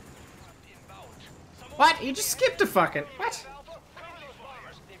 Inbound. Someone What? You just skipped a fucking... What? Alpha, cover those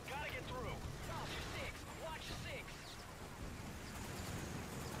bombers. They've gotta get through. Watch your six. Watch your six.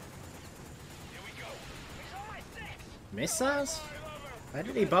 Here we go. It's on my six. Missiles? Why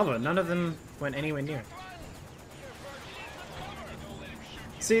did he bother? None of them went anywhere near it.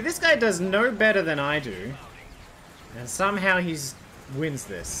 See, this guy does no better than I do. And somehow he's wins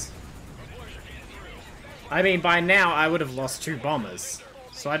this. I mean, by now I would have lost 2 bombers.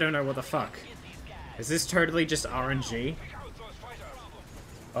 So I don't know what the fuck. Is this totally just RNG?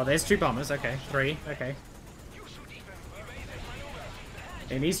 Oh, there's 2 bombers. Okay, 3. Okay.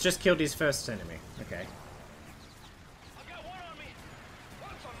 And he's just killed his first enemy. Okay. I've got one on me.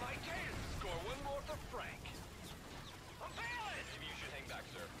 One's on my tail. Score one more for Frank. I'm failing. Maybe you should hang back,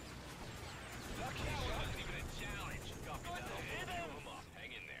 sir. Lucky shot isn't even a challenge. Copy that. Hit him up.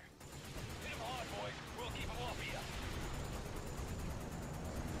 Hang in there. Hit him hard, boys. We'll keep him off of you.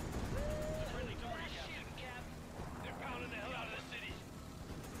 Friendly target, Captain. They're pounding the hell out of the city.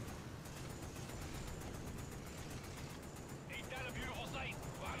 Ain't that a beautiful sight?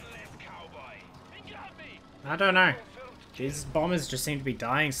 On the left, cowboy. He got me. I don't know. These bombers just seem to be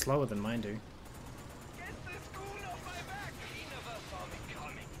dying slower than mine do. Get this goon off my back. He never saw me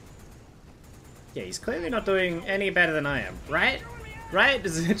coming. Yeah, he's clearly not doing any better than I am, right? Right?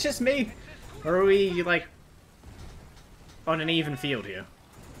 Is it just me? Or are we, like, on an even field here?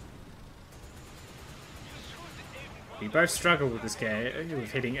 We both struggle with this guy,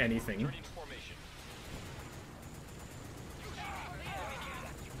 with hitting anything. Formation.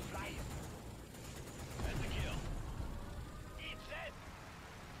 That's a kill. Eat that.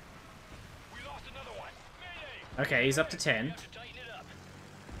 We lost another one. Mayday. Okay, he's up to 10. To tighten it up.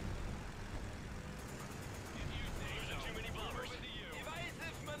 Losing too many bombers.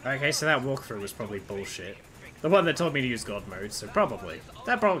 Evasive Okay, so that walkthrough was probably bullshit. The one that told me to use God mode, so probably.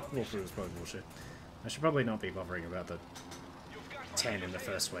 That walkthrough was probably bullshit. I should probably not be bothering about the 10 in the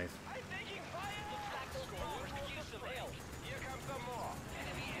first wave. I'm taking fire. Looks like those bombers could use some help. Here comes some more.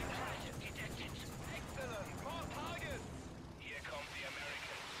 Enemy aircraft detected. Excellent. More targets. Here comes the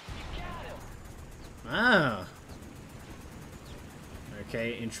Americans. You got him. Ah.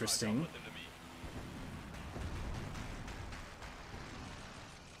 Okay, interesting. Listen to me.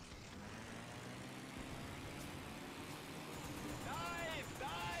 Dive!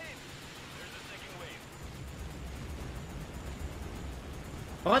 Dive! There's a second wave.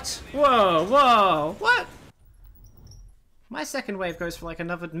 What? Whoa, whoa, what? My second wave goes for like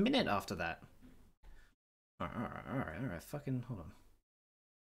another minute after that. Alright, fucking hold on.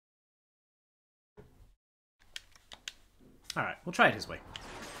 Alright, we'll try it his way.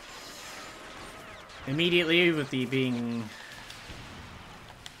 Immediately with the being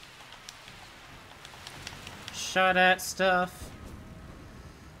shot at stuff.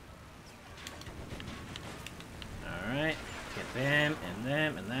 Alright, get them and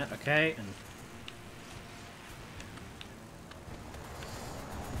that, okay, and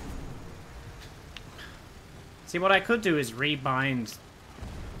see, what I could do is rebind,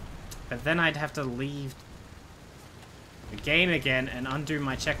 but then I'd have to leave the game again and undo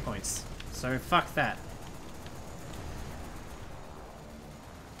my checkpoints. So fuck that.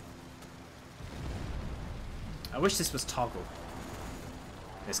 I wish this was toggle.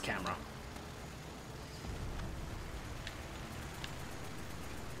 This camera.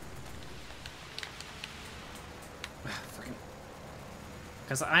 Fucking.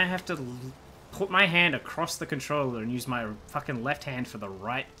 Because I have to put my hand across the controller and use my fucking left hand for the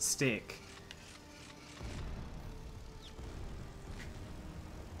right stick.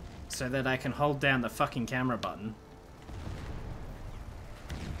 So that I can hold down the fucking camera button.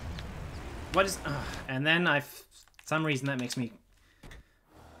 What is... and then for some reason that makes me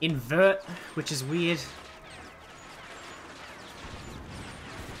invert, which is weird.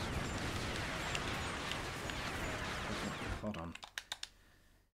 Hold on.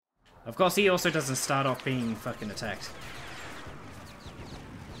 Of course, he also doesn't start off being fucking attacked.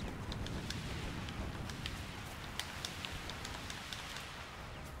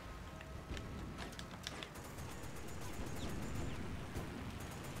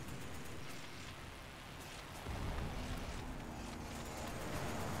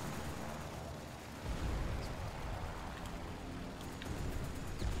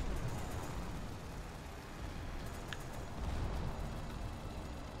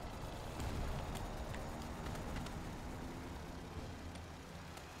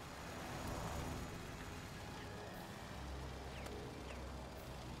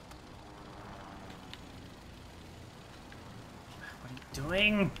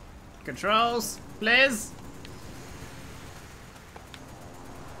 Doing controls, please.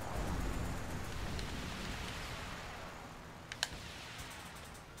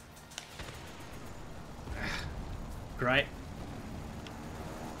 Great.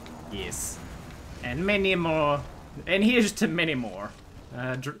 Yes, and many more. And here's to many more.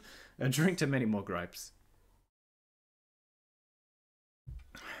 A drink to many more gripes.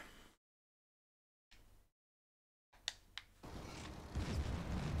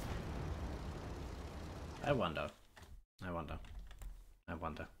 I wonder. No,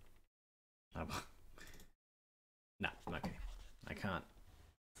 okay. I can't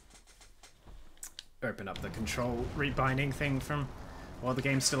open up the control rebinding thing from while the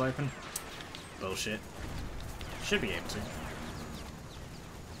game's still open. Bullshit. Should be able to.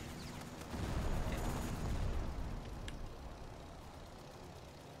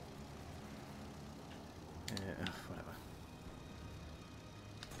 Whatever.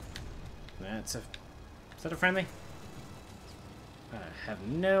 That's a... Is that a friendly? I have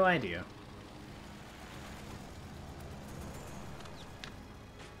no idea.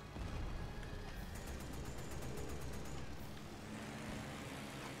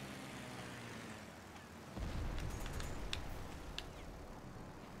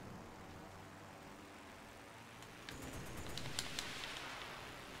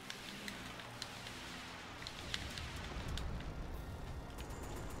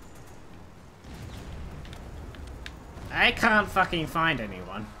 I can't fucking find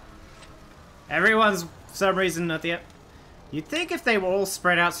anyone. Everyone's, for some reason, at the... You'd think if they were all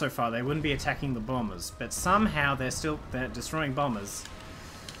spread out so far, they wouldn't be attacking the bombers. But somehow they're destroying bombers.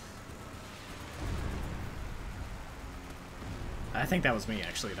 I think that was me,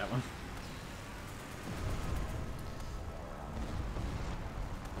 actually, that one.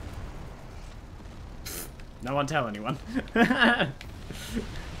 No one tell anyone.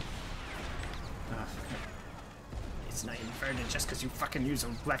 It's not inverted just because you fucking use a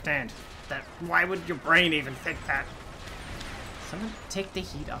left hand. Why would your brain even think that? Someone take the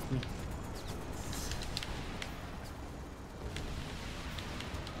heat off me.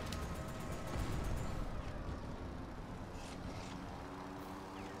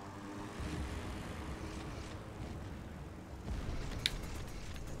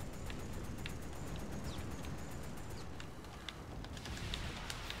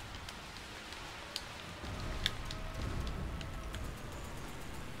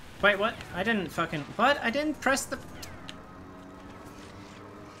 Wait, what? I didn't fucking... What? I didn't press the...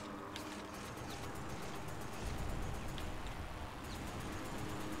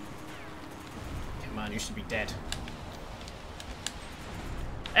 Come on, you should be dead.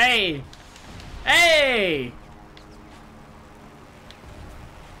 Hey! Hey!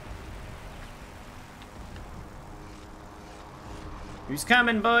 Who's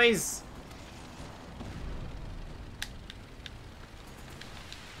coming, boys?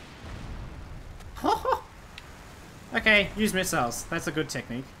 Okay, use missiles. That's a good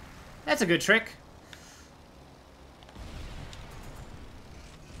technique. That's a good trick.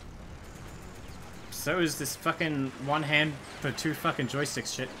 So is this fucking one hand for two fucking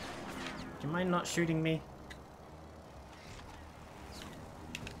joysticks shit. Do you mind not shooting me?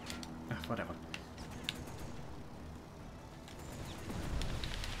 Whatever.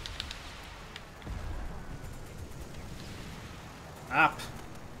 Up.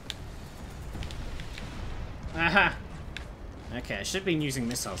 Aha. Okay, I should have been using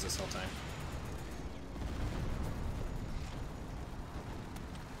missiles this whole time.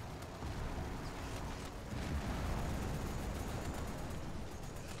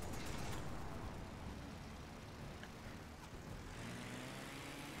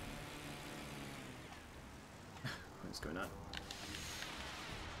 What's going on?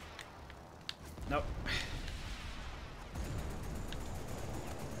 Nope.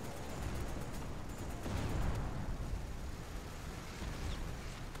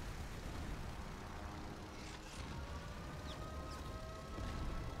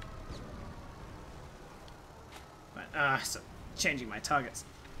 So changing my targets.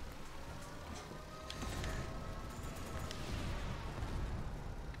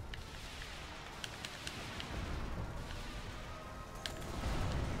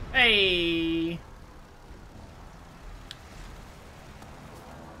 Hey!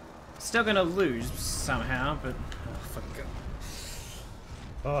 Still gonna lose somehow, but oh, fuck.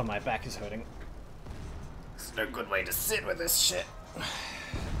 Oh, my back is hurting. There's no good way to sit with this shit.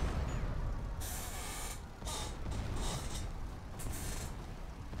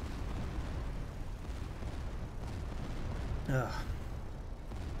 Ugh.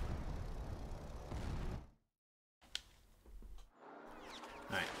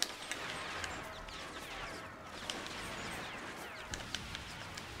 Alright.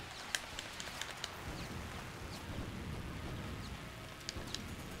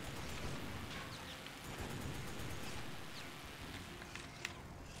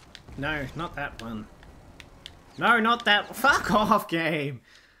 No, not that one. No, not that. Fuck off, game!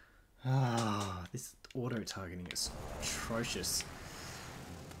 Ah, this auto-targeting is atrocious.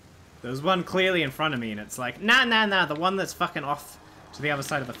 There was one clearly in front of me and it's like, nah, the one that's fucking off to the other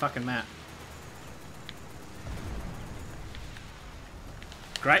side of the fucking map.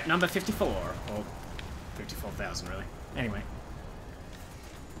 Great, number 54. Or 54,000, really. Anyway.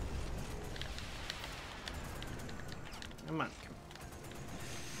 Come on, come on.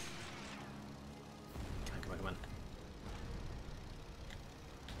 Come on.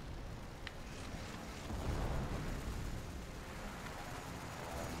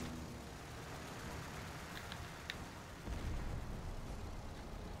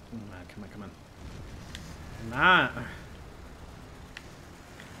 Come on. Nah.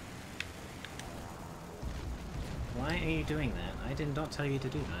 Why are you doing that? I did not tell you to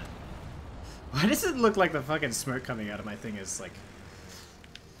do that. Why does it look like the fucking smoke coming out of my thing is like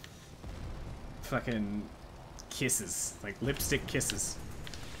fucking kisses, like lipstick kisses?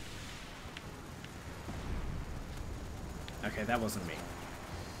 Okay, that wasn't me.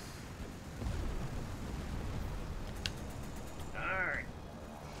 Alright.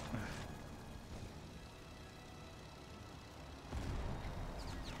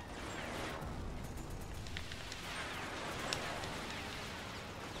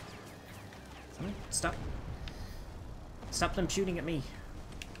 Stop. Stop them shooting at me.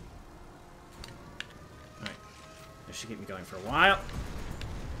 Alright. This should keep me going for a while.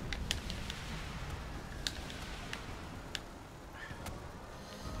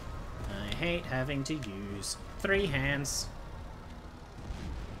 I hate having to use 3 hands.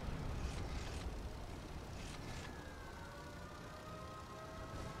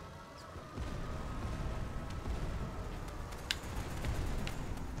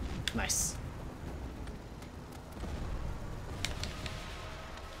 Nice.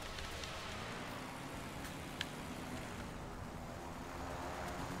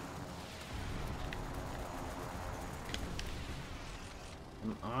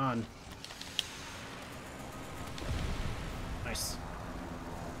 Come on. Nice.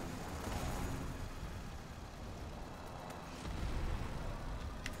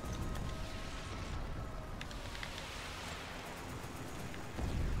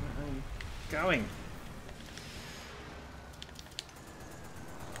 Where are you going?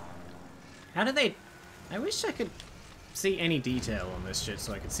 How did they I wish I could see any detail on this shit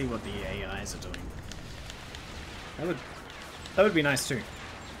so I could see what the AIs are doing. That would be nice too.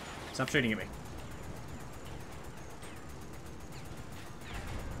 Stop shooting at me.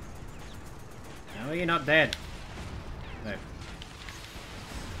 No, you're not dead. No.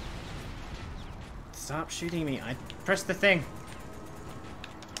 Stop shooting me. I pressed the thing.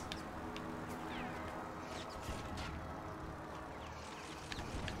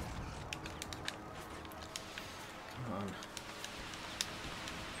 Come on.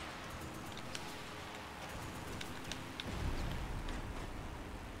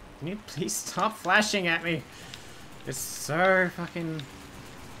 Can you please stop flashing at me? It's so fucking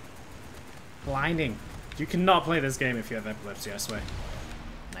blinding. You cannot play this game if you have epilepsy, I swear.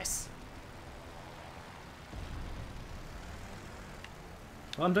 Nice.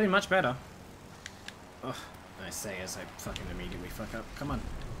 Well, I'm doing much better. Ugh, I say as I fucking immediately fuck up. Come on.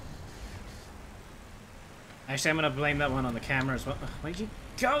 Actually, I'm gonna blame that one on the camera as well. Ugh, where are you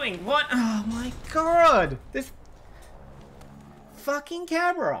going? What? Oh my god! This fucking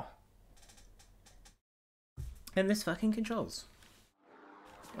camera! And this fucking controls.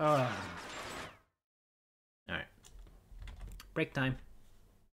 Oh. Alright. Break time.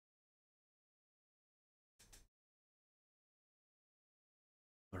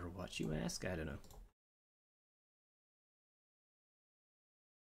 Or what you ask? I don't know.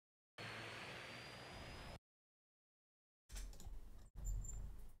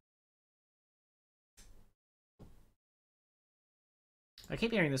 I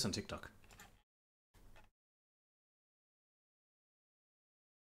keep hearing this on TikTok.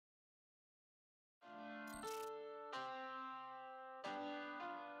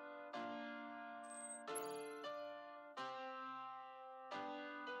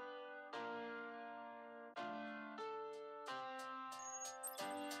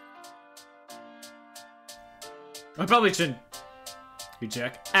 I probably shouldn't. You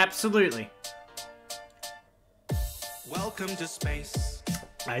jerk. Absolutely. Welcome to space.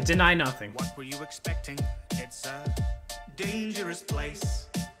 I deny nothing. What were you expecting? It's a dangerous place.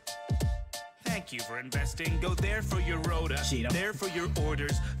 Thank you for investing. Go there for your rota. Cheater. There for your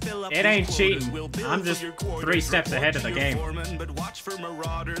orders. Fill up It your ain't quotas. cheating. We'll bill I'm for just your quarters. 3 steps Report ahead of to the your game. Foreman, but watch for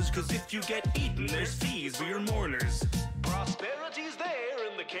marauders, cause if you get eaten, there's fees for your mourners. Prosperity's there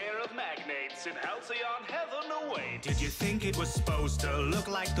in the care of magnates in halcyon heaven await. Did you think it was supposed to look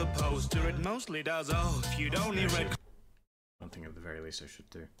like the poster? It mostly does. Oh, if you'd only read. One thing at the very least I should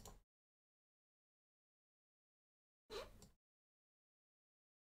do.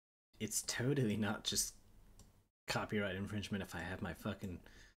 It's totally not just copyright infringement if I have my fucking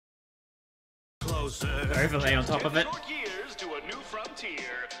Closer. overlay on top of it. Short years to a new frontier.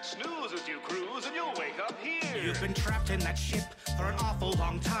 Snooze as you cruise and you'll wake up here. You've been trapped in that ship for an awful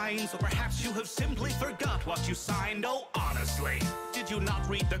long time, so perhaps you have simply forgot what you signed. Oh, honestly, did you not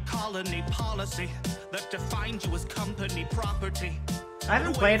read the colony policy that defined you as company property? I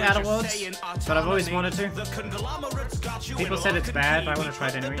haven't played Outer Worlds, but I've always wanted to. The conglomerates got you People in said it's lock bad, and but I key. want to try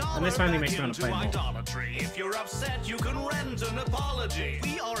it We put anyway. the And this dollar only makes me back want to play into more. idolatry. If you're upset, you can rent an apology.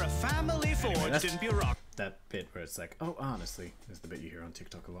 We are a family forged that's- in bureaucracy. That bit where it's like, oh, honestly, is the bit you hear on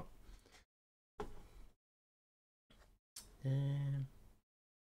TikTok a lot.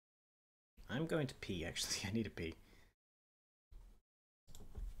 I'm going to pee, actually. I need to pee.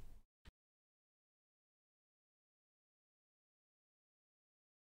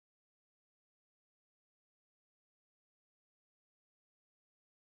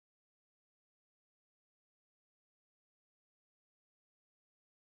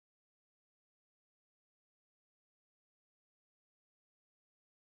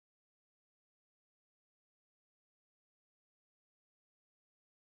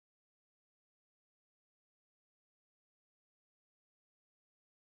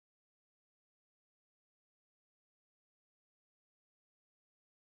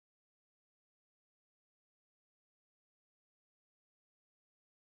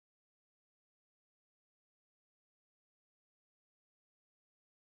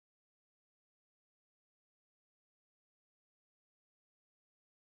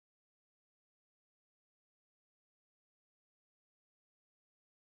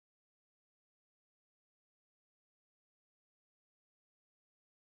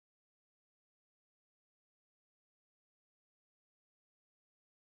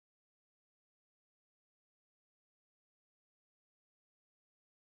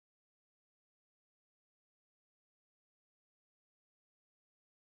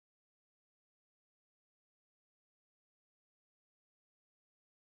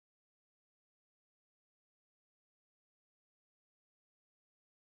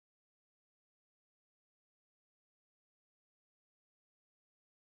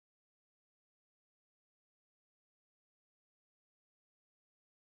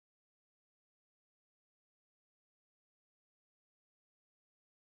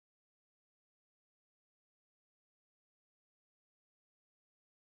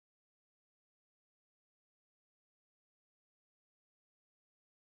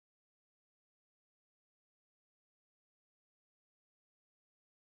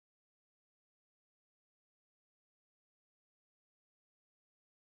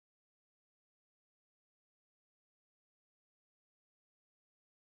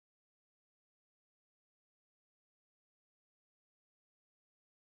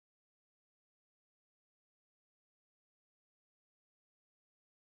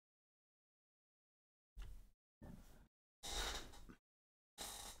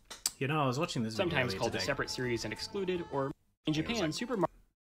 You know, I was watching this video sometimes earlier called a today. separate series and excluded, or in Japan, Super Mario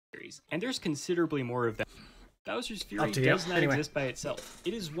series. And there's considerably more of them. Bowser's Fury Up to you. does not Anyway. exist by itself.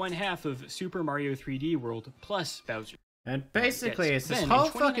 It is one half of Super Mario 3D World plus Bowser. And basically, it's this Then, whole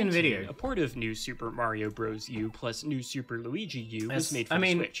in fucking 2019, video. A port of New Super Mario Bros. U plus New Super Luigi U was It's- made for I the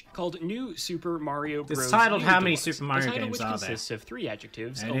mean, Switch, called New Super Mario Bros. It's titled U How Many Deluxe, Super Mario a title Games which Are There? consists of 3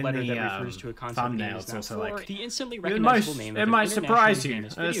 adjectives, And a in letter the, that refers to a concept thumbnail, game it's is not also for, like, the instantly It recognizable might, name it of might an surprise you.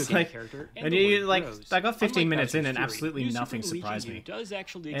 internationally famous It's video game like, character, and the you word like, Bros. I got 15 Unlike minutes in Bowser's and Fury, absolutely New nothing Super Luigi surprised U me. does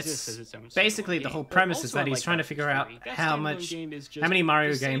actually exist as its own Basically, standalone the whole game, but premise is also that he's unlike trying to Bowser's figure out Fury, that how standalone much, game is just how many Mario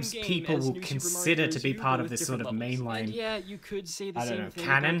the same games game people as will New Super Mario consider to Bros. be U, part but of with this sort of different levels. mainline. And yeah, you could say the I don't same know, thing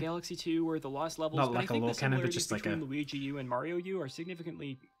canon? about Galaxy 2 or the Lost Levels, Not but like I a think lore the canon, but similarities just like between a- Luigi U and Mario U are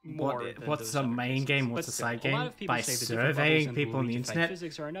significantly more than What's those the other main cases. game? But What's the still, side a lot game? of people By say the different surveying levels and people on the Luigi fight internet.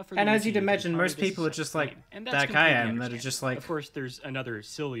 physics are enough for And as Luigi you'd to be imagine, part most of this people are just like, game. And that's like I completely am, that are understandable. just like, Of course, there's another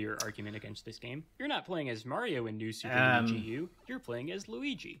sillier argument against this game. You're not playing as Mario in New Super Luigi U. You're playing as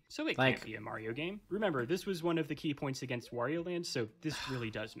Luigi, so it like- can't be a Mario game. Remember, this was one of the key points against Wario Land, so this really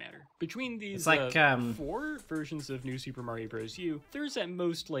does matter. Between these It's like, 4 versions of New Super Mario Bros. U, there's at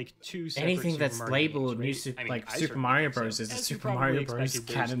most like 2 separate anything Super that's Mario labeled games, New right? I mean, like I Super certainly Mario think so. Bros. Is a As you Super probably Mario Bros. expected,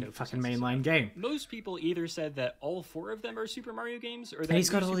 there's canon no fucking consensus mainline about game. it. Most people either said that all 4 of them are Super Mario games, or that And he's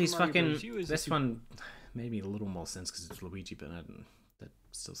got New all Super these Mario fucking. Bros. U is a This Super- one made me a little more sense because it's Luigi, but that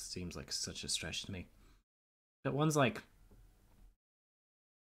still seems like such a stretch to me. But one's like,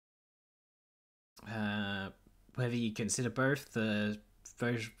 whether you consider both the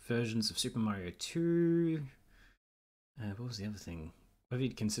versions of Super Mario 2. What was the other thing? Whether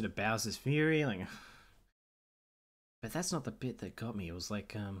you'd consider Bowser's Fury, like. But that's not the bit that got me. It was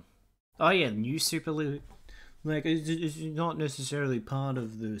like, oh yeah, New Super like it's not necessarily part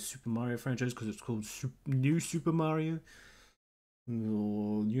of the Super Mario franchise because it's called New Super Mario.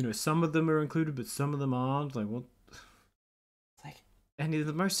 Or, you know, some of them are included, but some of them aren't. Like what? Like, and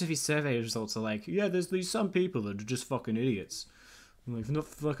the most of his survey results are like, yeah, there's these some people that are just fucking idiots. I'm like, not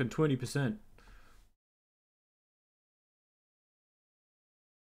fucking 20%.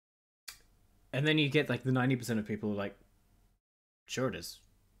 And then you get like the 90% of people who are like, sure it is.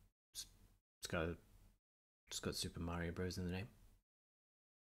 It's got Super Mario Bros. In the name.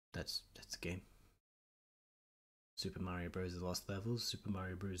 That's the game. Super Mario Bros. The Lost Levels, Super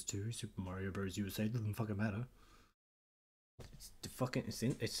Mario Bros. 2, Super Mario Bros. USA, doesn't fucking matter.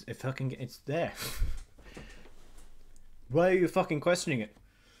 It's there. Why are you fucking questioning it?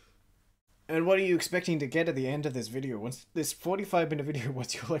 And what are you expecting to get at the end of this video? Once this 45-minute video,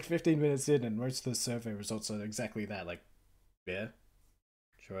 once you're like 15 minutes in, and most of the survey results are exactly that. Like, yeah,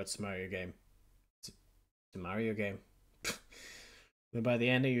 sure, it's a Mario game. It's a Mario game. But by the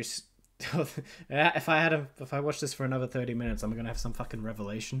end of you, if I watch this for another 30 minutes, I'm gonna have some fucking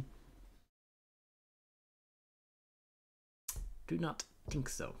revelation. Do not think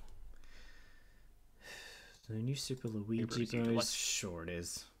so. The new Super Luigi Bros. Sure it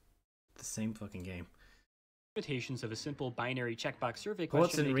is. The same fucking game. Limitations of a simple binary checkbox survey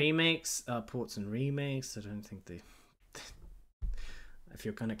Ports question. and remakes. Ports and remakes. I don't think they. If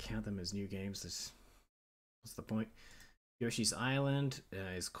you're gonna count them as new games, what's the point? Yoshi's Island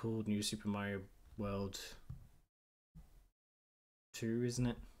is called New Super Mario World 2, isn't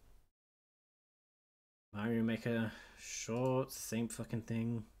it? Mario Maker, sure, it's the same fucking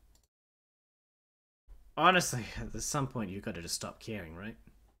thing. Honestly, at some point you gotta just stop caring, right?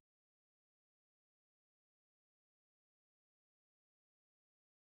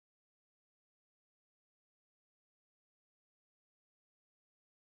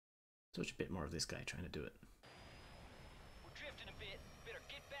 Let's watch a bit more of this guy trying to do it. We're drifting a bit. Better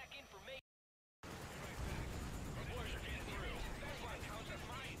get back in for me.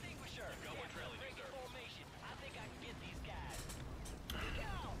 Extinguisher. Break formation. I think I can get these guys.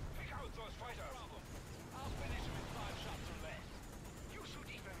 Go! Pick out those fighters. I'll finish them in 5 shots or less. You should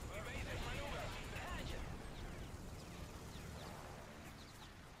even evade this maneuver. Behind you.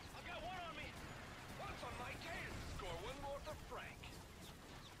 I've got one on me. One's on my tail. Score 1 more for Frank.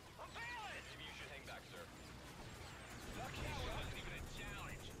 I'm failing. Maybe you should hang back, sir. Lucky out. Wasn't even a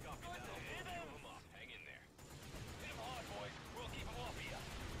challenge. Copy that. Hit him. Him up. Hang in there. Hit him hard, boys. We'll keep him off here.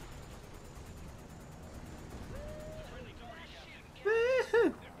 Woohoo!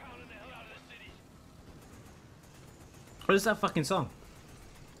 They're pounding the hell out of the city. What is that fucking song?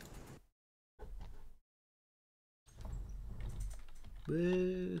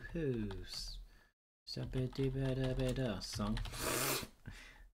 Woohoo! Song.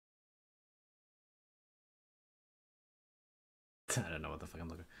 I don't know what the fuck I'm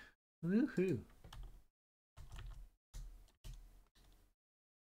looking. Woohoo!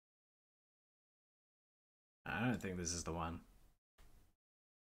 I don't think this is the one.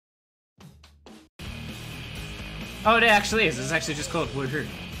 Oh, it actually is. It's actually just called Woohoo.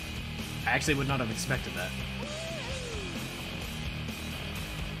 I actually would not have expected that.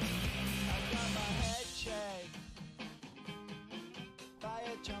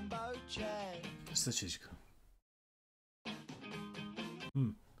 Such as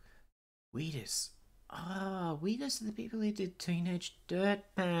Weedus. Ah, Weedus are the people who did Teenage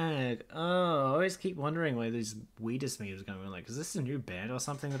Dirtbag. Oh, I always keep wondering why these Weedus memes are going on. Like, is this a new band or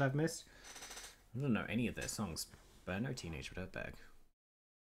something that I've missed? I don't know any of their songs, but I know Teenage Dirtbag.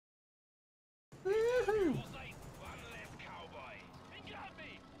 Woohoo! One less cowboy. He got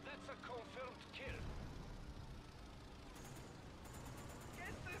me. That's a confirmed kill.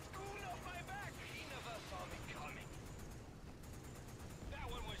 Get this goon off my back. He never saw me coming. That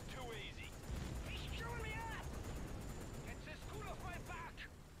one was too easy. He's chewing me up. Get this goon off my back.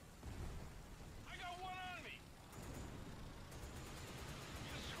 I got one on me.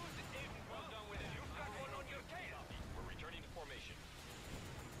 You shoot him. Well done with it. You've got one on your tail. We're returning to formation.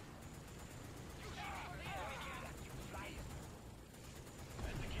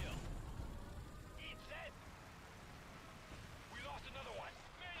 That's the kill. Eat that. We lost another one.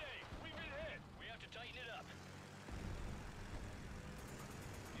 Mayday! We've been hit. We have to tighten it up.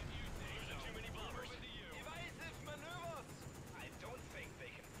 Losing too many bombers. Evasive maneuvers. I don't think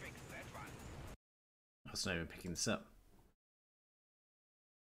they can fix that one. I was not even picking this up.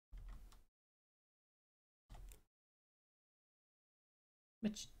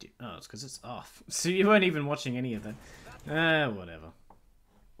 What you do? Oh, it's because it's off. So you weren't even watching any of that. Whatever.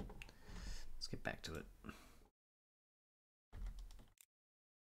 Let's get back to it.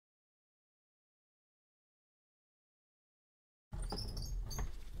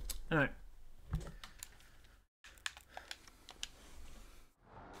 Alright.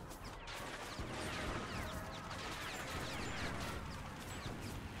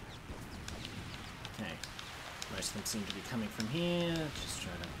 Okay. Most of them seem to be coming from here. Just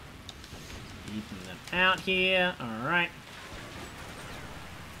try to even them out here. Alright.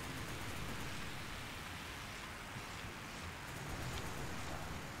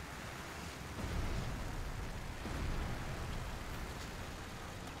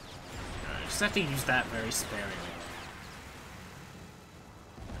 I just have to use that very sparingly.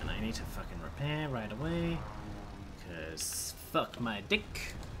 And I need to fucking repair right away. Because fuck my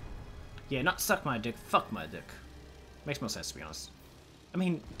dick. Yeah, not suck my dick, fuck my dick. Makes more sense, to be honest. I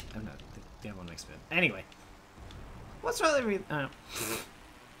mean, I don't know, the other one makes sense. Anyway. What's really...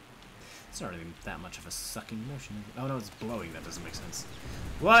 it's not really that much of a sucking motion. Oh no, it's blowing, that doesn't make sense.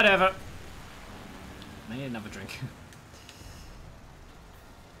 Whatever. I need another drink.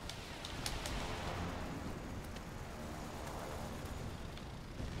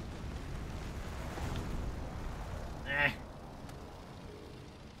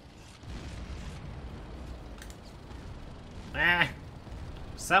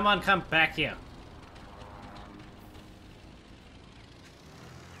 Someone come back here.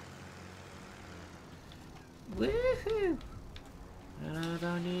 Woohoo! I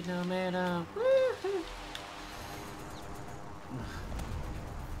don't need no mana. Woohoo!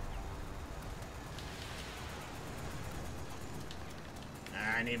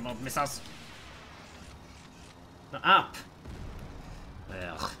 I need more missiles. No, up.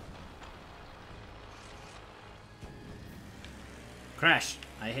 Ugh. Crash.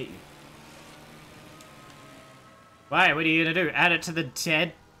 I hate you. Why? What are you gonna do? Add it to the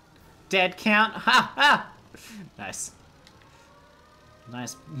dead count? Ha ha! Nice.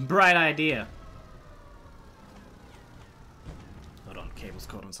 Nice, bright idea. Hold on, cable's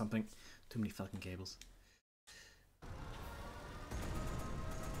caught on something. Too many fucking cables.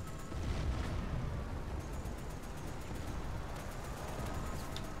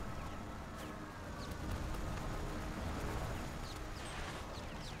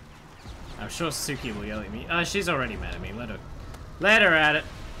 I'm sure Suki will yell at me. She's already mad at me. Let her at it.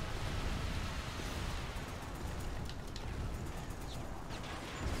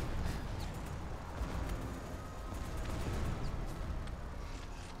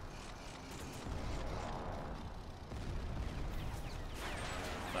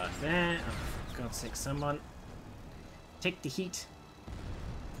 Fuck that. Oh, for God's sake, someone take the heat.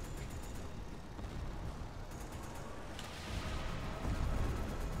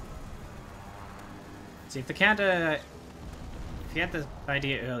 See, if the counter... If he had the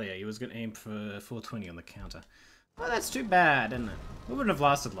idea earlier, he was going to aim for 420 on the counter. Well, that's too bad, isn't it? It wouldn't have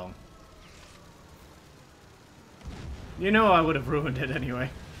lasted long. You know I would have ruined it anyway.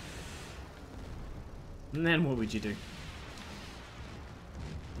 And then what would you do?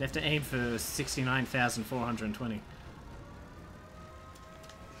 They have to aim for 69,420.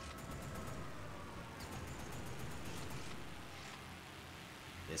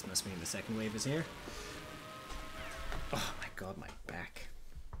 This must mean the second wave is here. Oh my god, my back.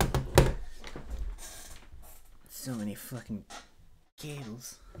 So many fucking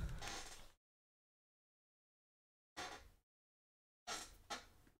cables.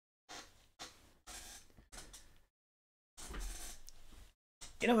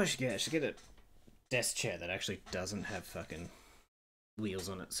 You know what I should get? I should get a desk chair that actually doesn't have fucking wheels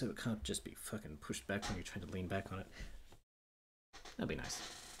on it, so it can't just be fucking pushed back when you're trying to lean back on it. That'd be nice.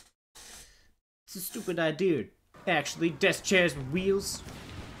 It's a stupid idea, actually. Desk chairs with wheels.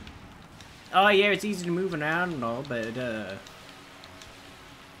 Oh yeah, it's easy to move around and all, but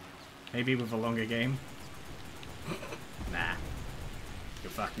maybe with a longer game. Nah.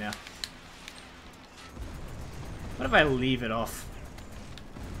 You're fucked now. What if I leave it off?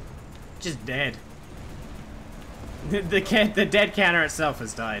 Just dead. The dead counter itself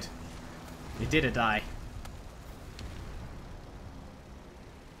has died. It did die.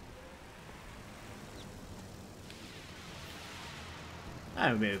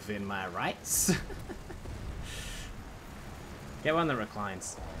 I'm within my rights. Get one that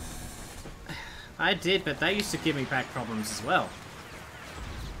reclines. I did, but that used to give me back problems as well.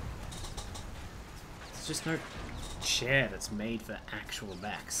 There's just no chair that's made for actual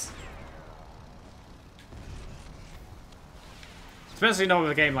backs. Especially not with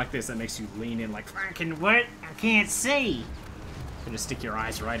a game like this that makes you lean in like, fucking what? I can't see! You're gonna stick your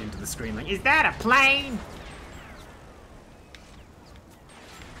eyes right into the screen like, is that a plane?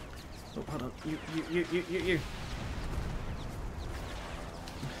 Oh, hold on. You.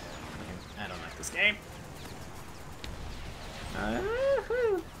 I don't like this game.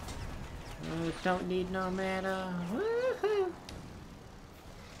 Woohoo! Oh, don't need no mana. Woohoo!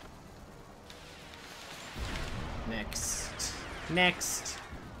 Next. Next.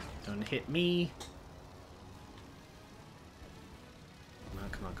 Don't hit me. Come on,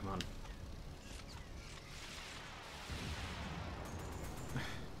 come on, come on.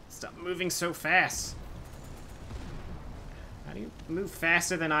 Stop moving so fast. How do you move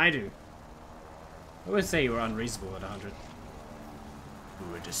faster than I do? I would say you were unreasonable at 100.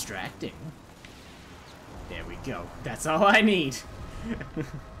 We were distracting. There we go. That's all I need.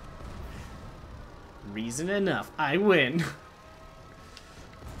 Reason enough. I win.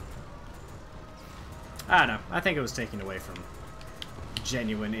 I don't know. I think it was taken away from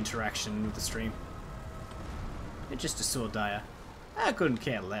genuine interaction with the stream. It's just a sore dire. I couldn't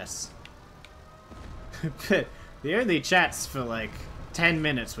care less. But the only chats for like 10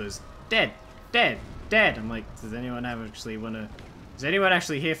 minutes was dead, dead, dead. I'm like, does anyone actually want to? Is anyone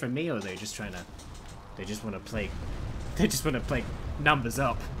actually here for me, or are they just trying to? They just want to play. They just want to play numbers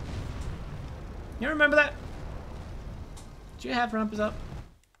up. You remember that? Did you have numbers up?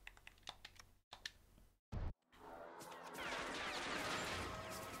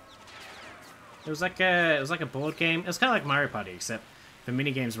 It was like a board game. It was kind of like Mario Party, except the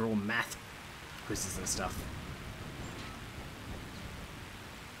mini games were all math quizzes and stuff.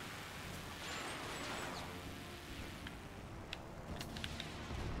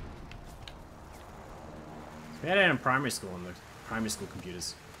 We had it in primary school on the primary school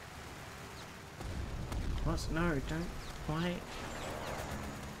computers. What? No, don't. Why?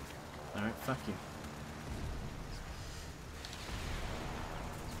 Alright, fuck you.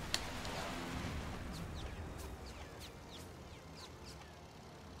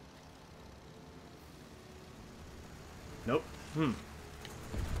 Nope.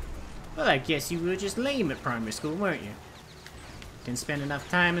 Well, I guess you were just lame at primary school, weren't you? Didn't spend enough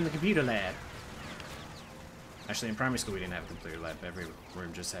time in the computer lab. Actually, in primary school we didn't have a computer lab. Every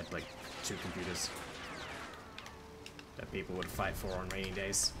room just had, like, 2 computers that people would fight for on rainy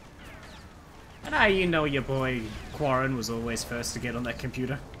days. And how you know your boy Quarren was always first to get on that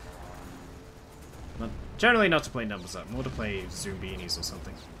computer. Generally not to play numbers up, more to play Zoom Beanies or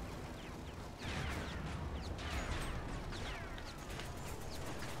something.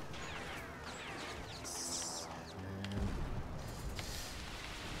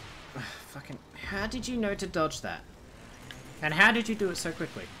 Fucking, how did you know to dodge that? And how did you do it so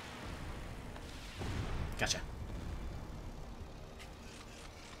quickly? Gotcha.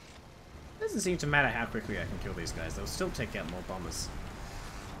 Doesn't seem to matter how quickly I can kill these guys. They'll still take out more bombers.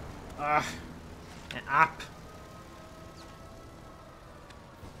 Ugh. And up.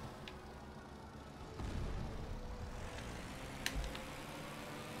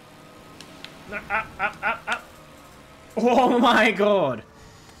 Up. Oh my god.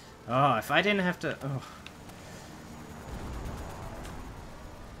 Oh, if I didn't have to... Oh.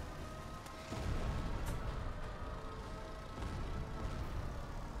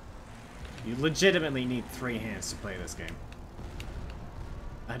 You legitimately need 3 hands to play this game.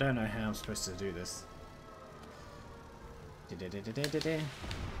 I don't know how I'm supposed to do this.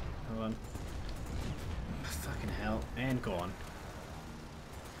 Hold on. Fucking hell. And gone.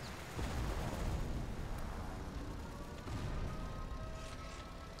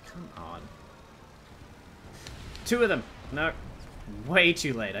 Come on. 2 of them! No. Way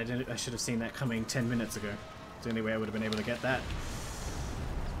too late. I should have seen that coming 10 minutes ago. It's the only way I would have been able to get that.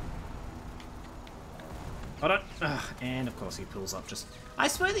 Hold on. Ugh, and of course he pulls up just... I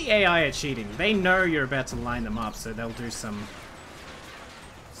swear the AI are cheating. They know you're about to line them up, so they'll do some...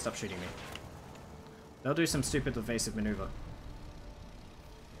 Stop shooting me. They'll do some stupid evasive maneuver.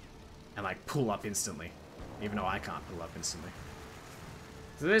 And like pull up instantly. Even though I can't pull up instantly.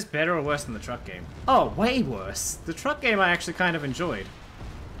 Is this better or worse than the truck game? Oh, way worse. The truck game I actually kind of enjoyed.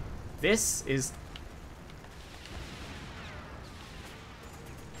 This is...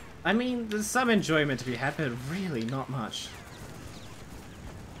 I mean, there's some enjoyment to be had, but really not much.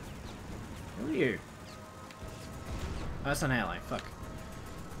 Who are you? Oh, that's an ally. Fuck.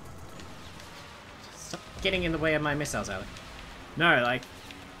 Stop getting in the way of my missiles, ally. No, like...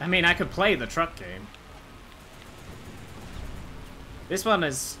 I mean, I could play the truck game. This one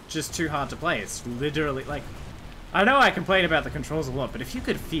is just too hard to play. It's literally, like... I know I complain about the controls a lot, but if you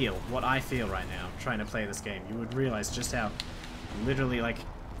could feel what I feel right now trying to play this game, you would realize just how literally, like...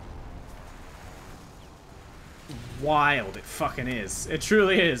 wild it fucking is. It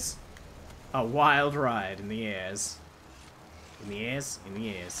truly is a wild ride in the airs. In the airs? In the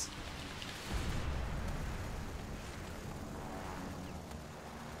airs.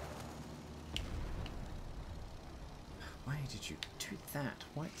 Why did you do that?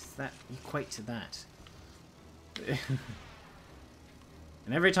 Why does that equate to that?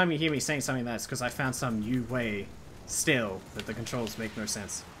 And every time you hear me saying something like that, it's because I found some new way still that the controls make no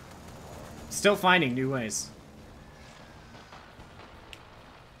sense. Still finding new ways.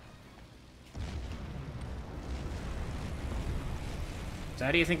 So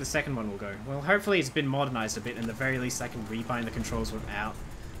how do you think the second one will go? Well, hopefully it's been modernized a bit, and at the very least I can rebind the controls without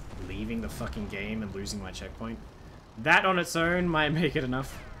leaving the fucking game and losing my checkpoint. That on its own might make it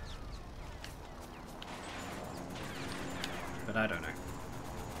enough. But I don't know.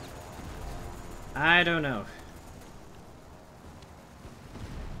 I don't know.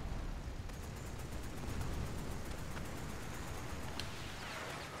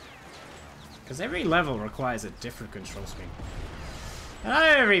 Because every level requires a different control scheme. And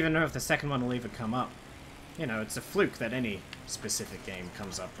I don't even know if the second one will even come up. You know, it's a fluke that any specific game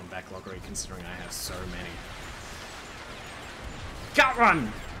comes up from backloggery, considering I have so many. Gut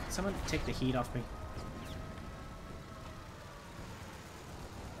run! Someone take the heat off me.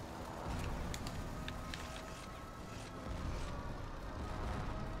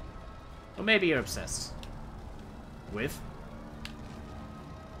 Or maybe you're obsessed. With?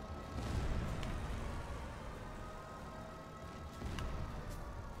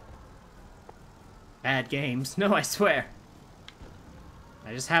 Bad games. No, I swear.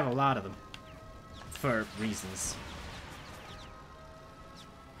 I just have a lot of them. For reasons.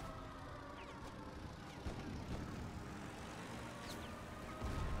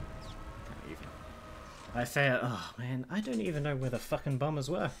 I fail. Oh, man. I don't even know where the fucking bombers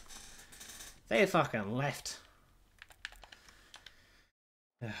were. They fucking left.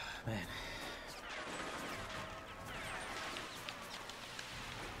 Oh, man.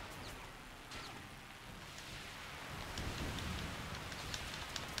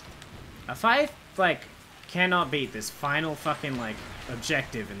 If I, like, cannot beat this final fucking, like,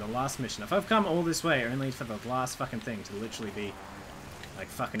 objective in the last mission, if I've come all this way only for the last fucking thing to literally be, like,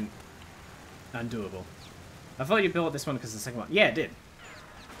 fucking undoable. I thought you built this one because of the second one. Yeah, it did.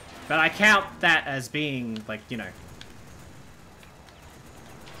 But I count that as being, like, you know,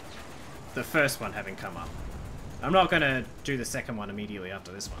 the first one having come up. I'm not gonna do the second one immediately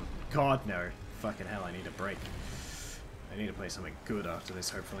after this one. God, no. Fucking hell, I need a break. I need to play something good after this,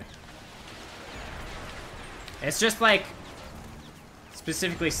 hopefully. It's just like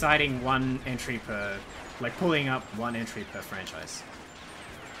specifically citing one entry per, like pulling up one entry per franchise.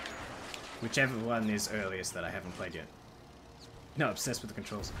 Whichever one is earliest that I haven't played yet. No, obsessed with the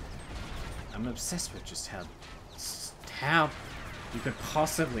controls. I'm obsessed with just how you could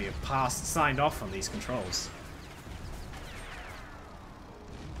possibly have signed off on these controls.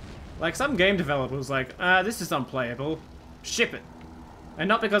 Like some game developer was like, this is unplayable, ship it. And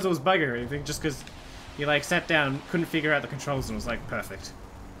not because it was buggy or anything, just because he like sat down, couldn't figure out the controls and was like, perfect.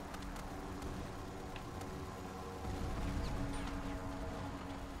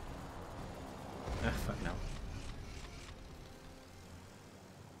 Ah, fuck no.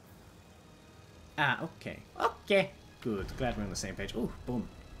 Ah, okay. Okay. Good. Glad we're on the same page. Ooh, boom.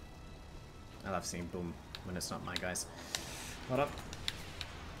 I love seeing boom when it's not my guys. Hold up.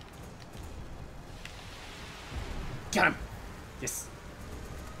 Got him! Yes.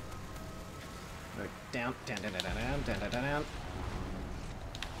 Go down, down, down, down, down, down, down, down,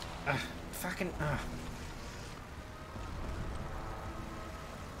 down. Fucking,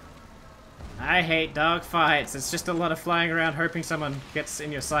 I hate dogfights. It's just a lot of flying around hoping someone gets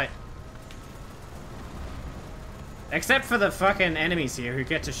in your sight. Except for the fucking enemies here who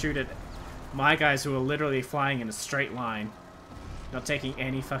get to shoot at my guys who are literally flying in a straight line. Not taking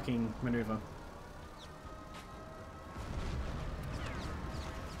any fucking maneuver.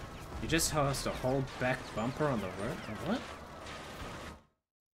 You just passed a whole back bumper on the road? What?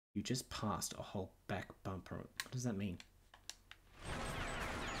 You just passed a whole back bumper. What does that mean?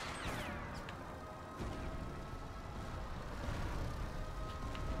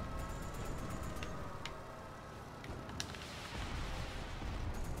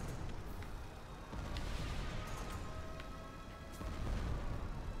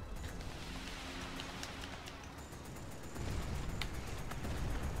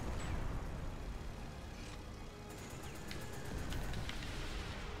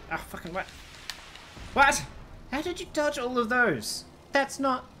 Ah, fucking what? What? How did you dodge all of those? That's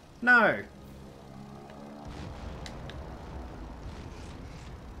not... No.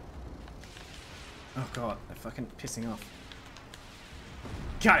 Oh god, they're fucking pissing off.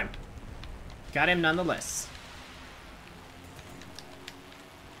 Got him! Got him nonetheless.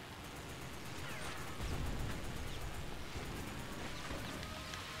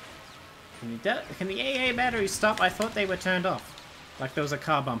 Can the AA batteries stop? I thought they were turned off. Like there was a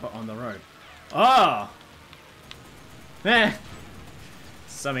car bumper on the road. Oh! Eh!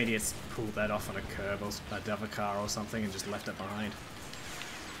 Some idiots pulled that off on a curb or a car or something and just left it behind.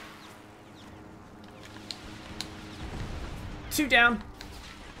 2 down!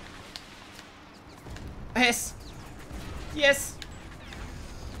 Yes! Yes!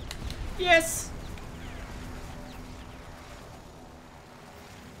 Yes!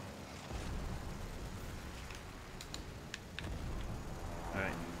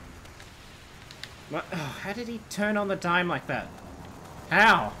 Alright. What? Oh, how did he turn on the dime like that?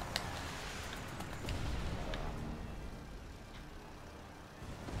 How?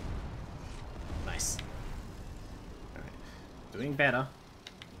 Nice. Alright. Doing better.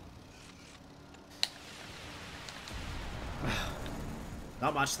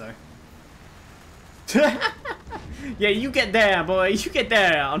 Not much, though. Yeah, you get down, boy. You get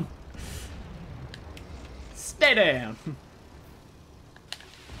down. Stay down.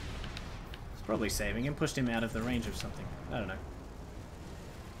 It's probably saving him. Pushed him out of the range of something. I don't know.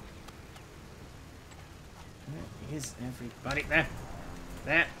 Where is everybody? There.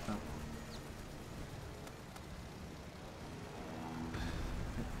 There. Oh.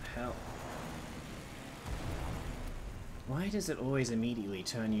 What the hell? Why does it always immediately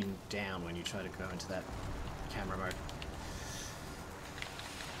turn you down when you try to go into that camera mode?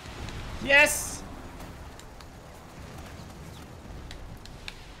 Yes!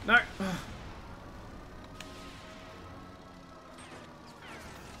 No!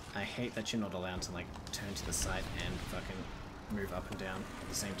 I hate that you're not allowed to, like, turn to the side and fucking move up and down at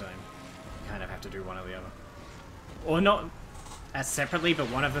the same time. You kind of have to do one or the other. Or not as separately,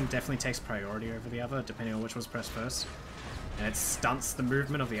 but one of them definitely takes priority over the other, depending on which one's pressed first. And it stunts the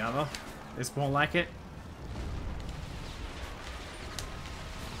movement of the other. It's more like it.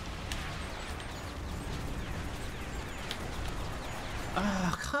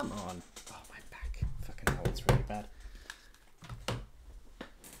 Oh, come on. Oh, my back fucking hurts really bad.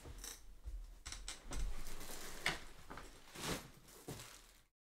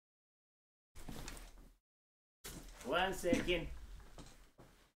 One second.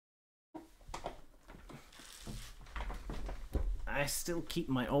 I still keep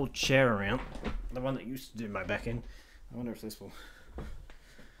my old chair around. The one that used to do my back in. I wonder if this will...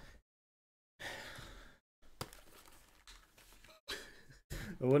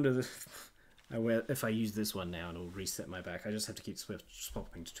 I wonder if I use this one now and it'll reset my back. I just have to keep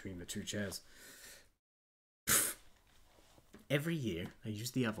swapping between the two chairs. Every year, I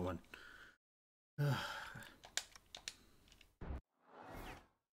use the other one.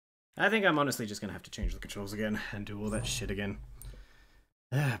 I think I'm honestly just gonna have to change the controls again and do all that shit again.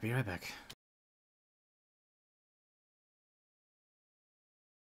 Be right back.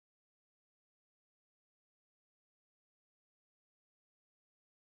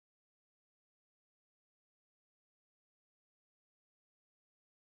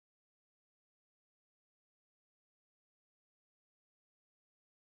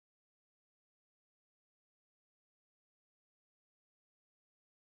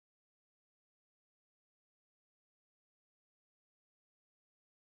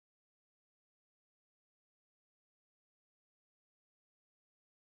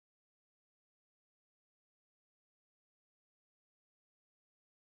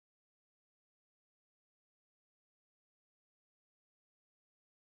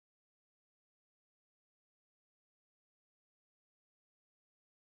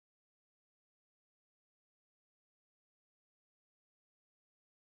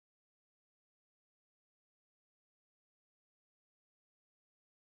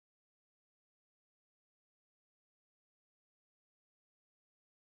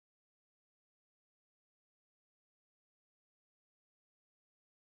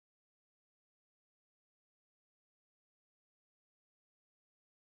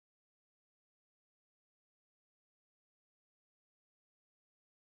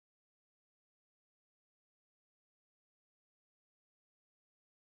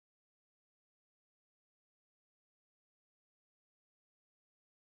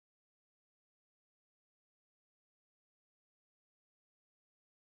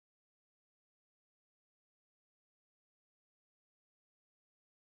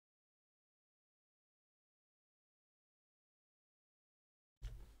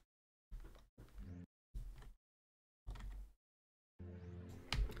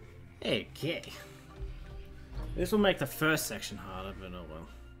 Okay. This will make the first section harder, but oh well.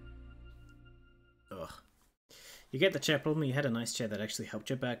 Ugh. You get the chair problem, you had a nice chair that actually helped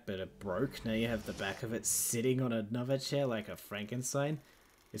your back, but it broke. Now you have the back of it sitting on another chair like a Frankenstein.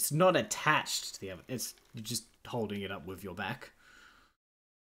 It's not attached to the other, it's you're just holding it up with your back.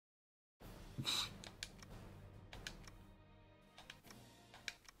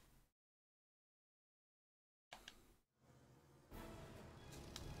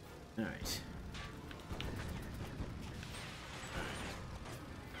 Alright.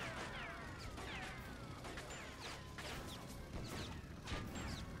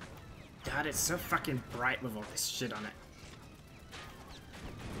 God, it's so fucking bright with all this shit on it.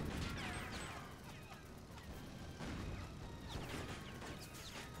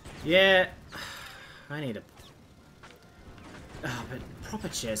 Yeah, I need a... Oh, but proper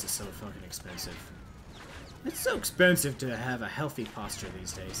chairs are so fucking expensive. It's so expensive to have a healthy posture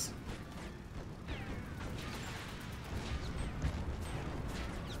these days.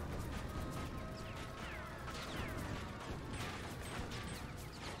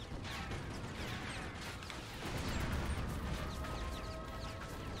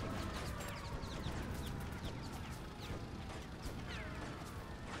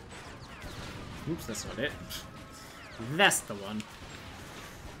 Oops, that's not it. That's the one.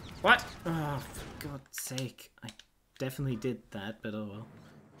 What? Oh, for God's sake. I definitely did that, but oh well.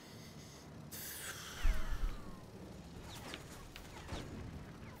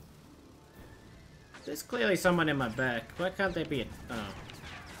 There's clearly someone in my back. Why can't there be a... Oh,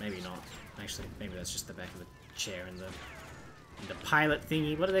 maybe not. Actually, maybe that's just the back of the chair in the pilot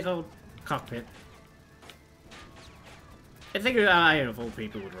thingy. What are they called? Cockpit. I think I, of all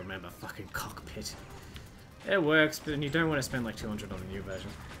people, would remember fucking cockpit. It works, but you don't want to spend like 200 on the new version.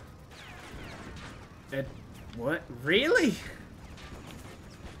 What? Really?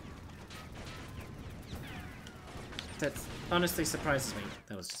 That honestly surprises me.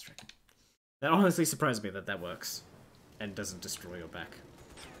 That was distracting. That honestly surprises me that that works. And doesn't destroy your back.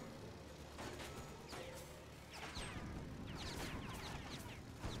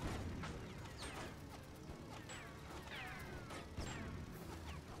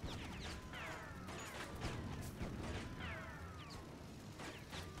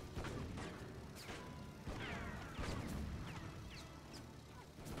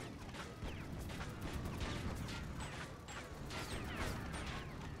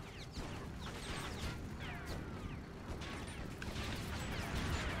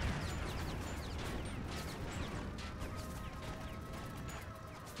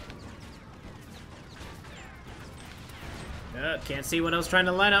 Can't see what I was trying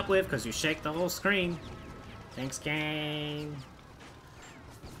to line up with because you shake the whole screen. Thanks, game.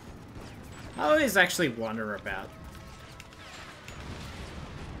 I always actually wonder about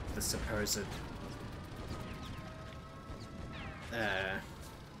the supposed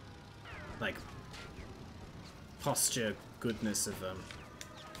like posture goodness of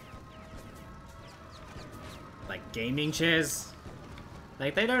like gaming chairs.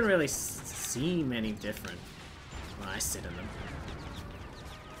 Like they don't really seem any different when I sit in them.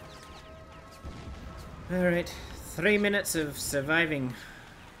 Alright, 3 minutes of surviving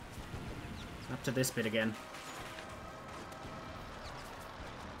up to this bit again.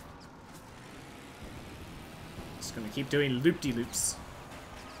 Just gonna keep doing loop-de-loops.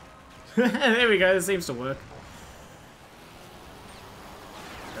 There we go, this seems to work.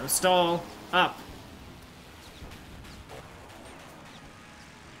 Don't stall. Up.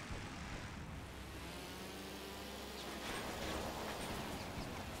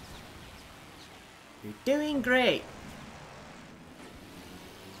 You're doing great.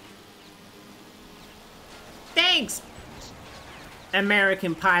 Thanks,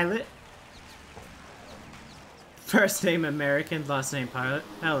 American pilot. First name American, last name pilot.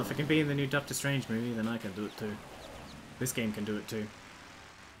 Hell, if it can be in the new Doctor Strange movie, then I can do it too. This game can do it too.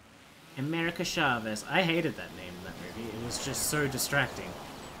 America Chavez. I hated that name in that movie. It was just so distracting.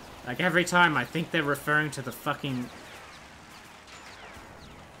 Like, every time I think they're referring to the fucking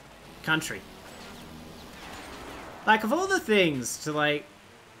country. Like, of all the things to, like...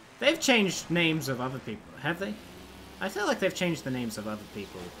 They've changed names of other people, have they? I feel like they've changed the names of other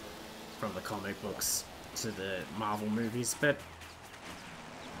people from the comic books to the Marvel movies, but...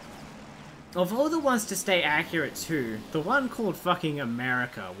 Of all the ones to stay accurate too, the one called fucking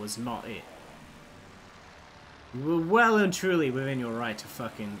America was not it. You were well and truly within your right to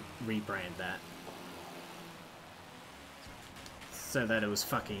fucking rebrand that. So that it was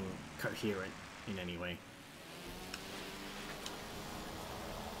fucking coherent in any way.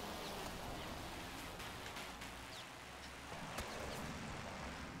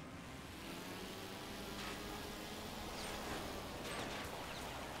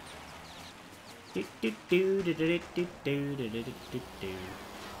 Do, do, do, do, do, do, do, do, do, do, do.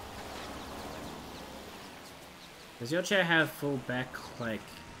 Does your chair have full back, like,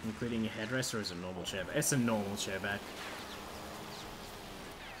 including your headrest, or is it a normal chair back? It's a normal chair back.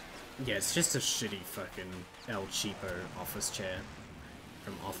 Yeah, it's just a shitty fucking El Cheapo office chair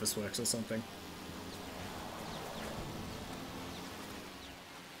from Office Works or something.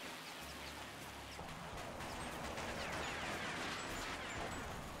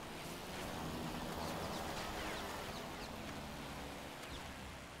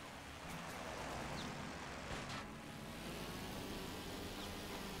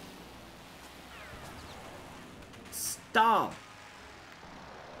 Stop!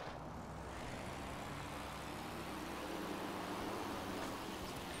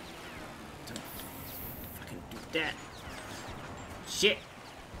 Don't fucking do that. Shit!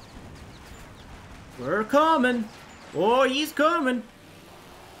 We're coming! Oh, he's coming!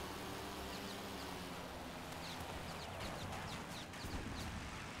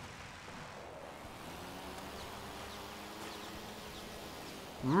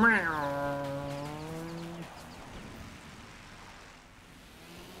 Meow.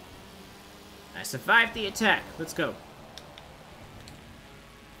 I survived the attack. Let's go.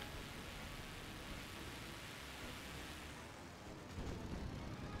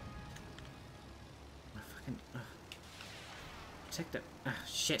 Protect it. Ah,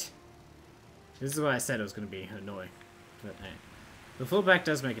 shit. This is why I said it was going to be annoying. But hey. The fullback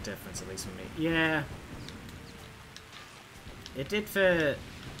does make a difference, at least for me. Yeah. It did for...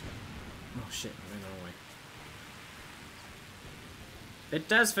 Oh shit, I went the wrong way. It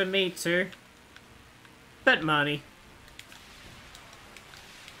does for me too. But money.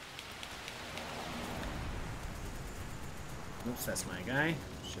 Oops, that's my guy.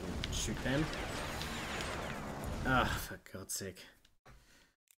 Shouldn't shoot them. Ah, oh, for God's sake.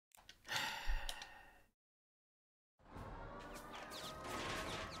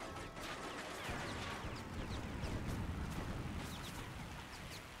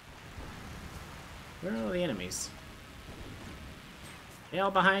 Where are all the enemies? They all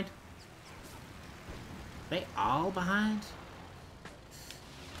behind? They all behind?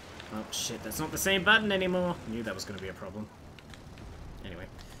 Oh shit, that's not the same button anymore. I knew that was going to be a problem. Anyway.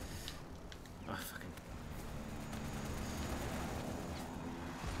 Oh, fucking...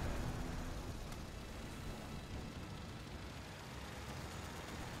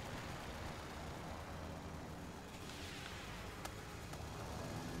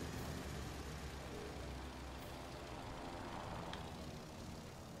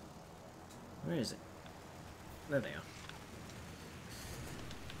 Where is it? There they are.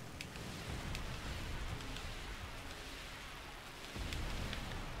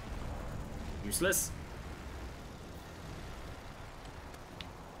 Useless.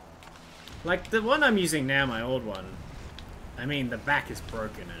 Like, the one I'm using now, my old one, I mean, the back is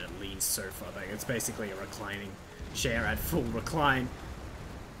broken and it leans so far back. It's basically a reclining chair at full recline.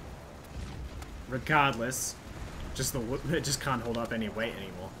 Regardless, just it just can't hold up any weight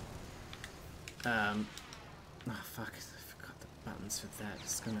anymore. Oh fuck, I forgot the buttons for that.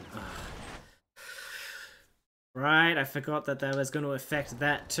 It's gonna... Right, I forgot that that was going to affect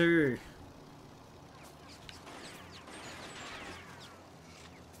that too.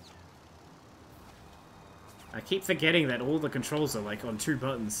 I keep forgetting that all the controls are like on 2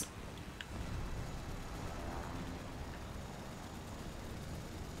 buttons.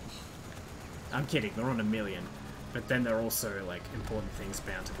 I'm kidding, they're on 1 million. But then they're also like important things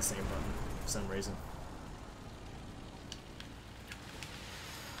bound to the same button for some reason.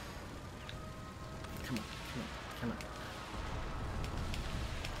 Come on, come on, come on.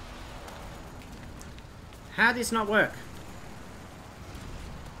 How did this not work?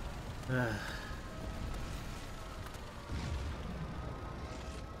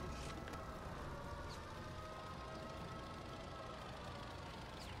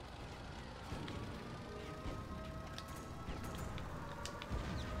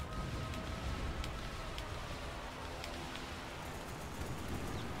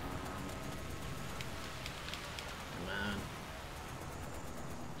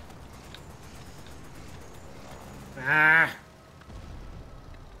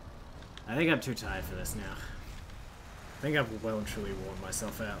 I think I'm too tired for this now. I think I've well and truly worn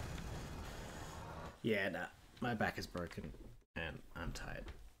myself out. Yeah, nah. My back is broken. And I'm tired.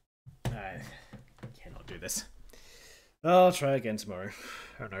 I cannot do this. I'll try again tomorrow.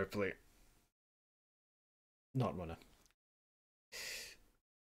 And hopefully not wanna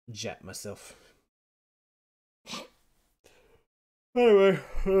jap myself. Anyway,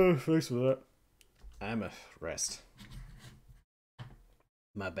 thanks for that. I'm a rest.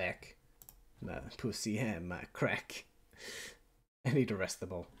 My back My pussy and my crack. I need to rest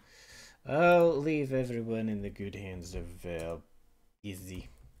them all. I'll leave everyone in the good hands of Izzy.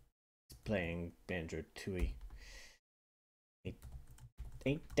 Playing Banjo Tooie.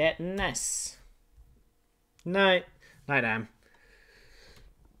 Ain't that nice? Night. Night, Am.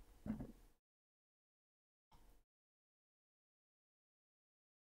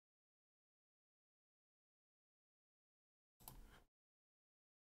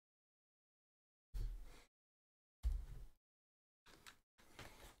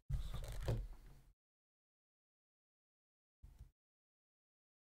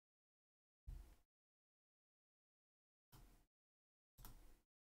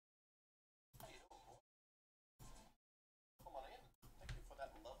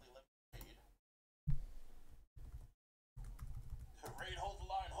 Raid, hold the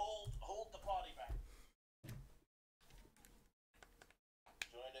line, hold the party back.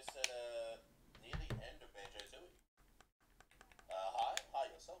 Join us at near the end of Banjo Tooie.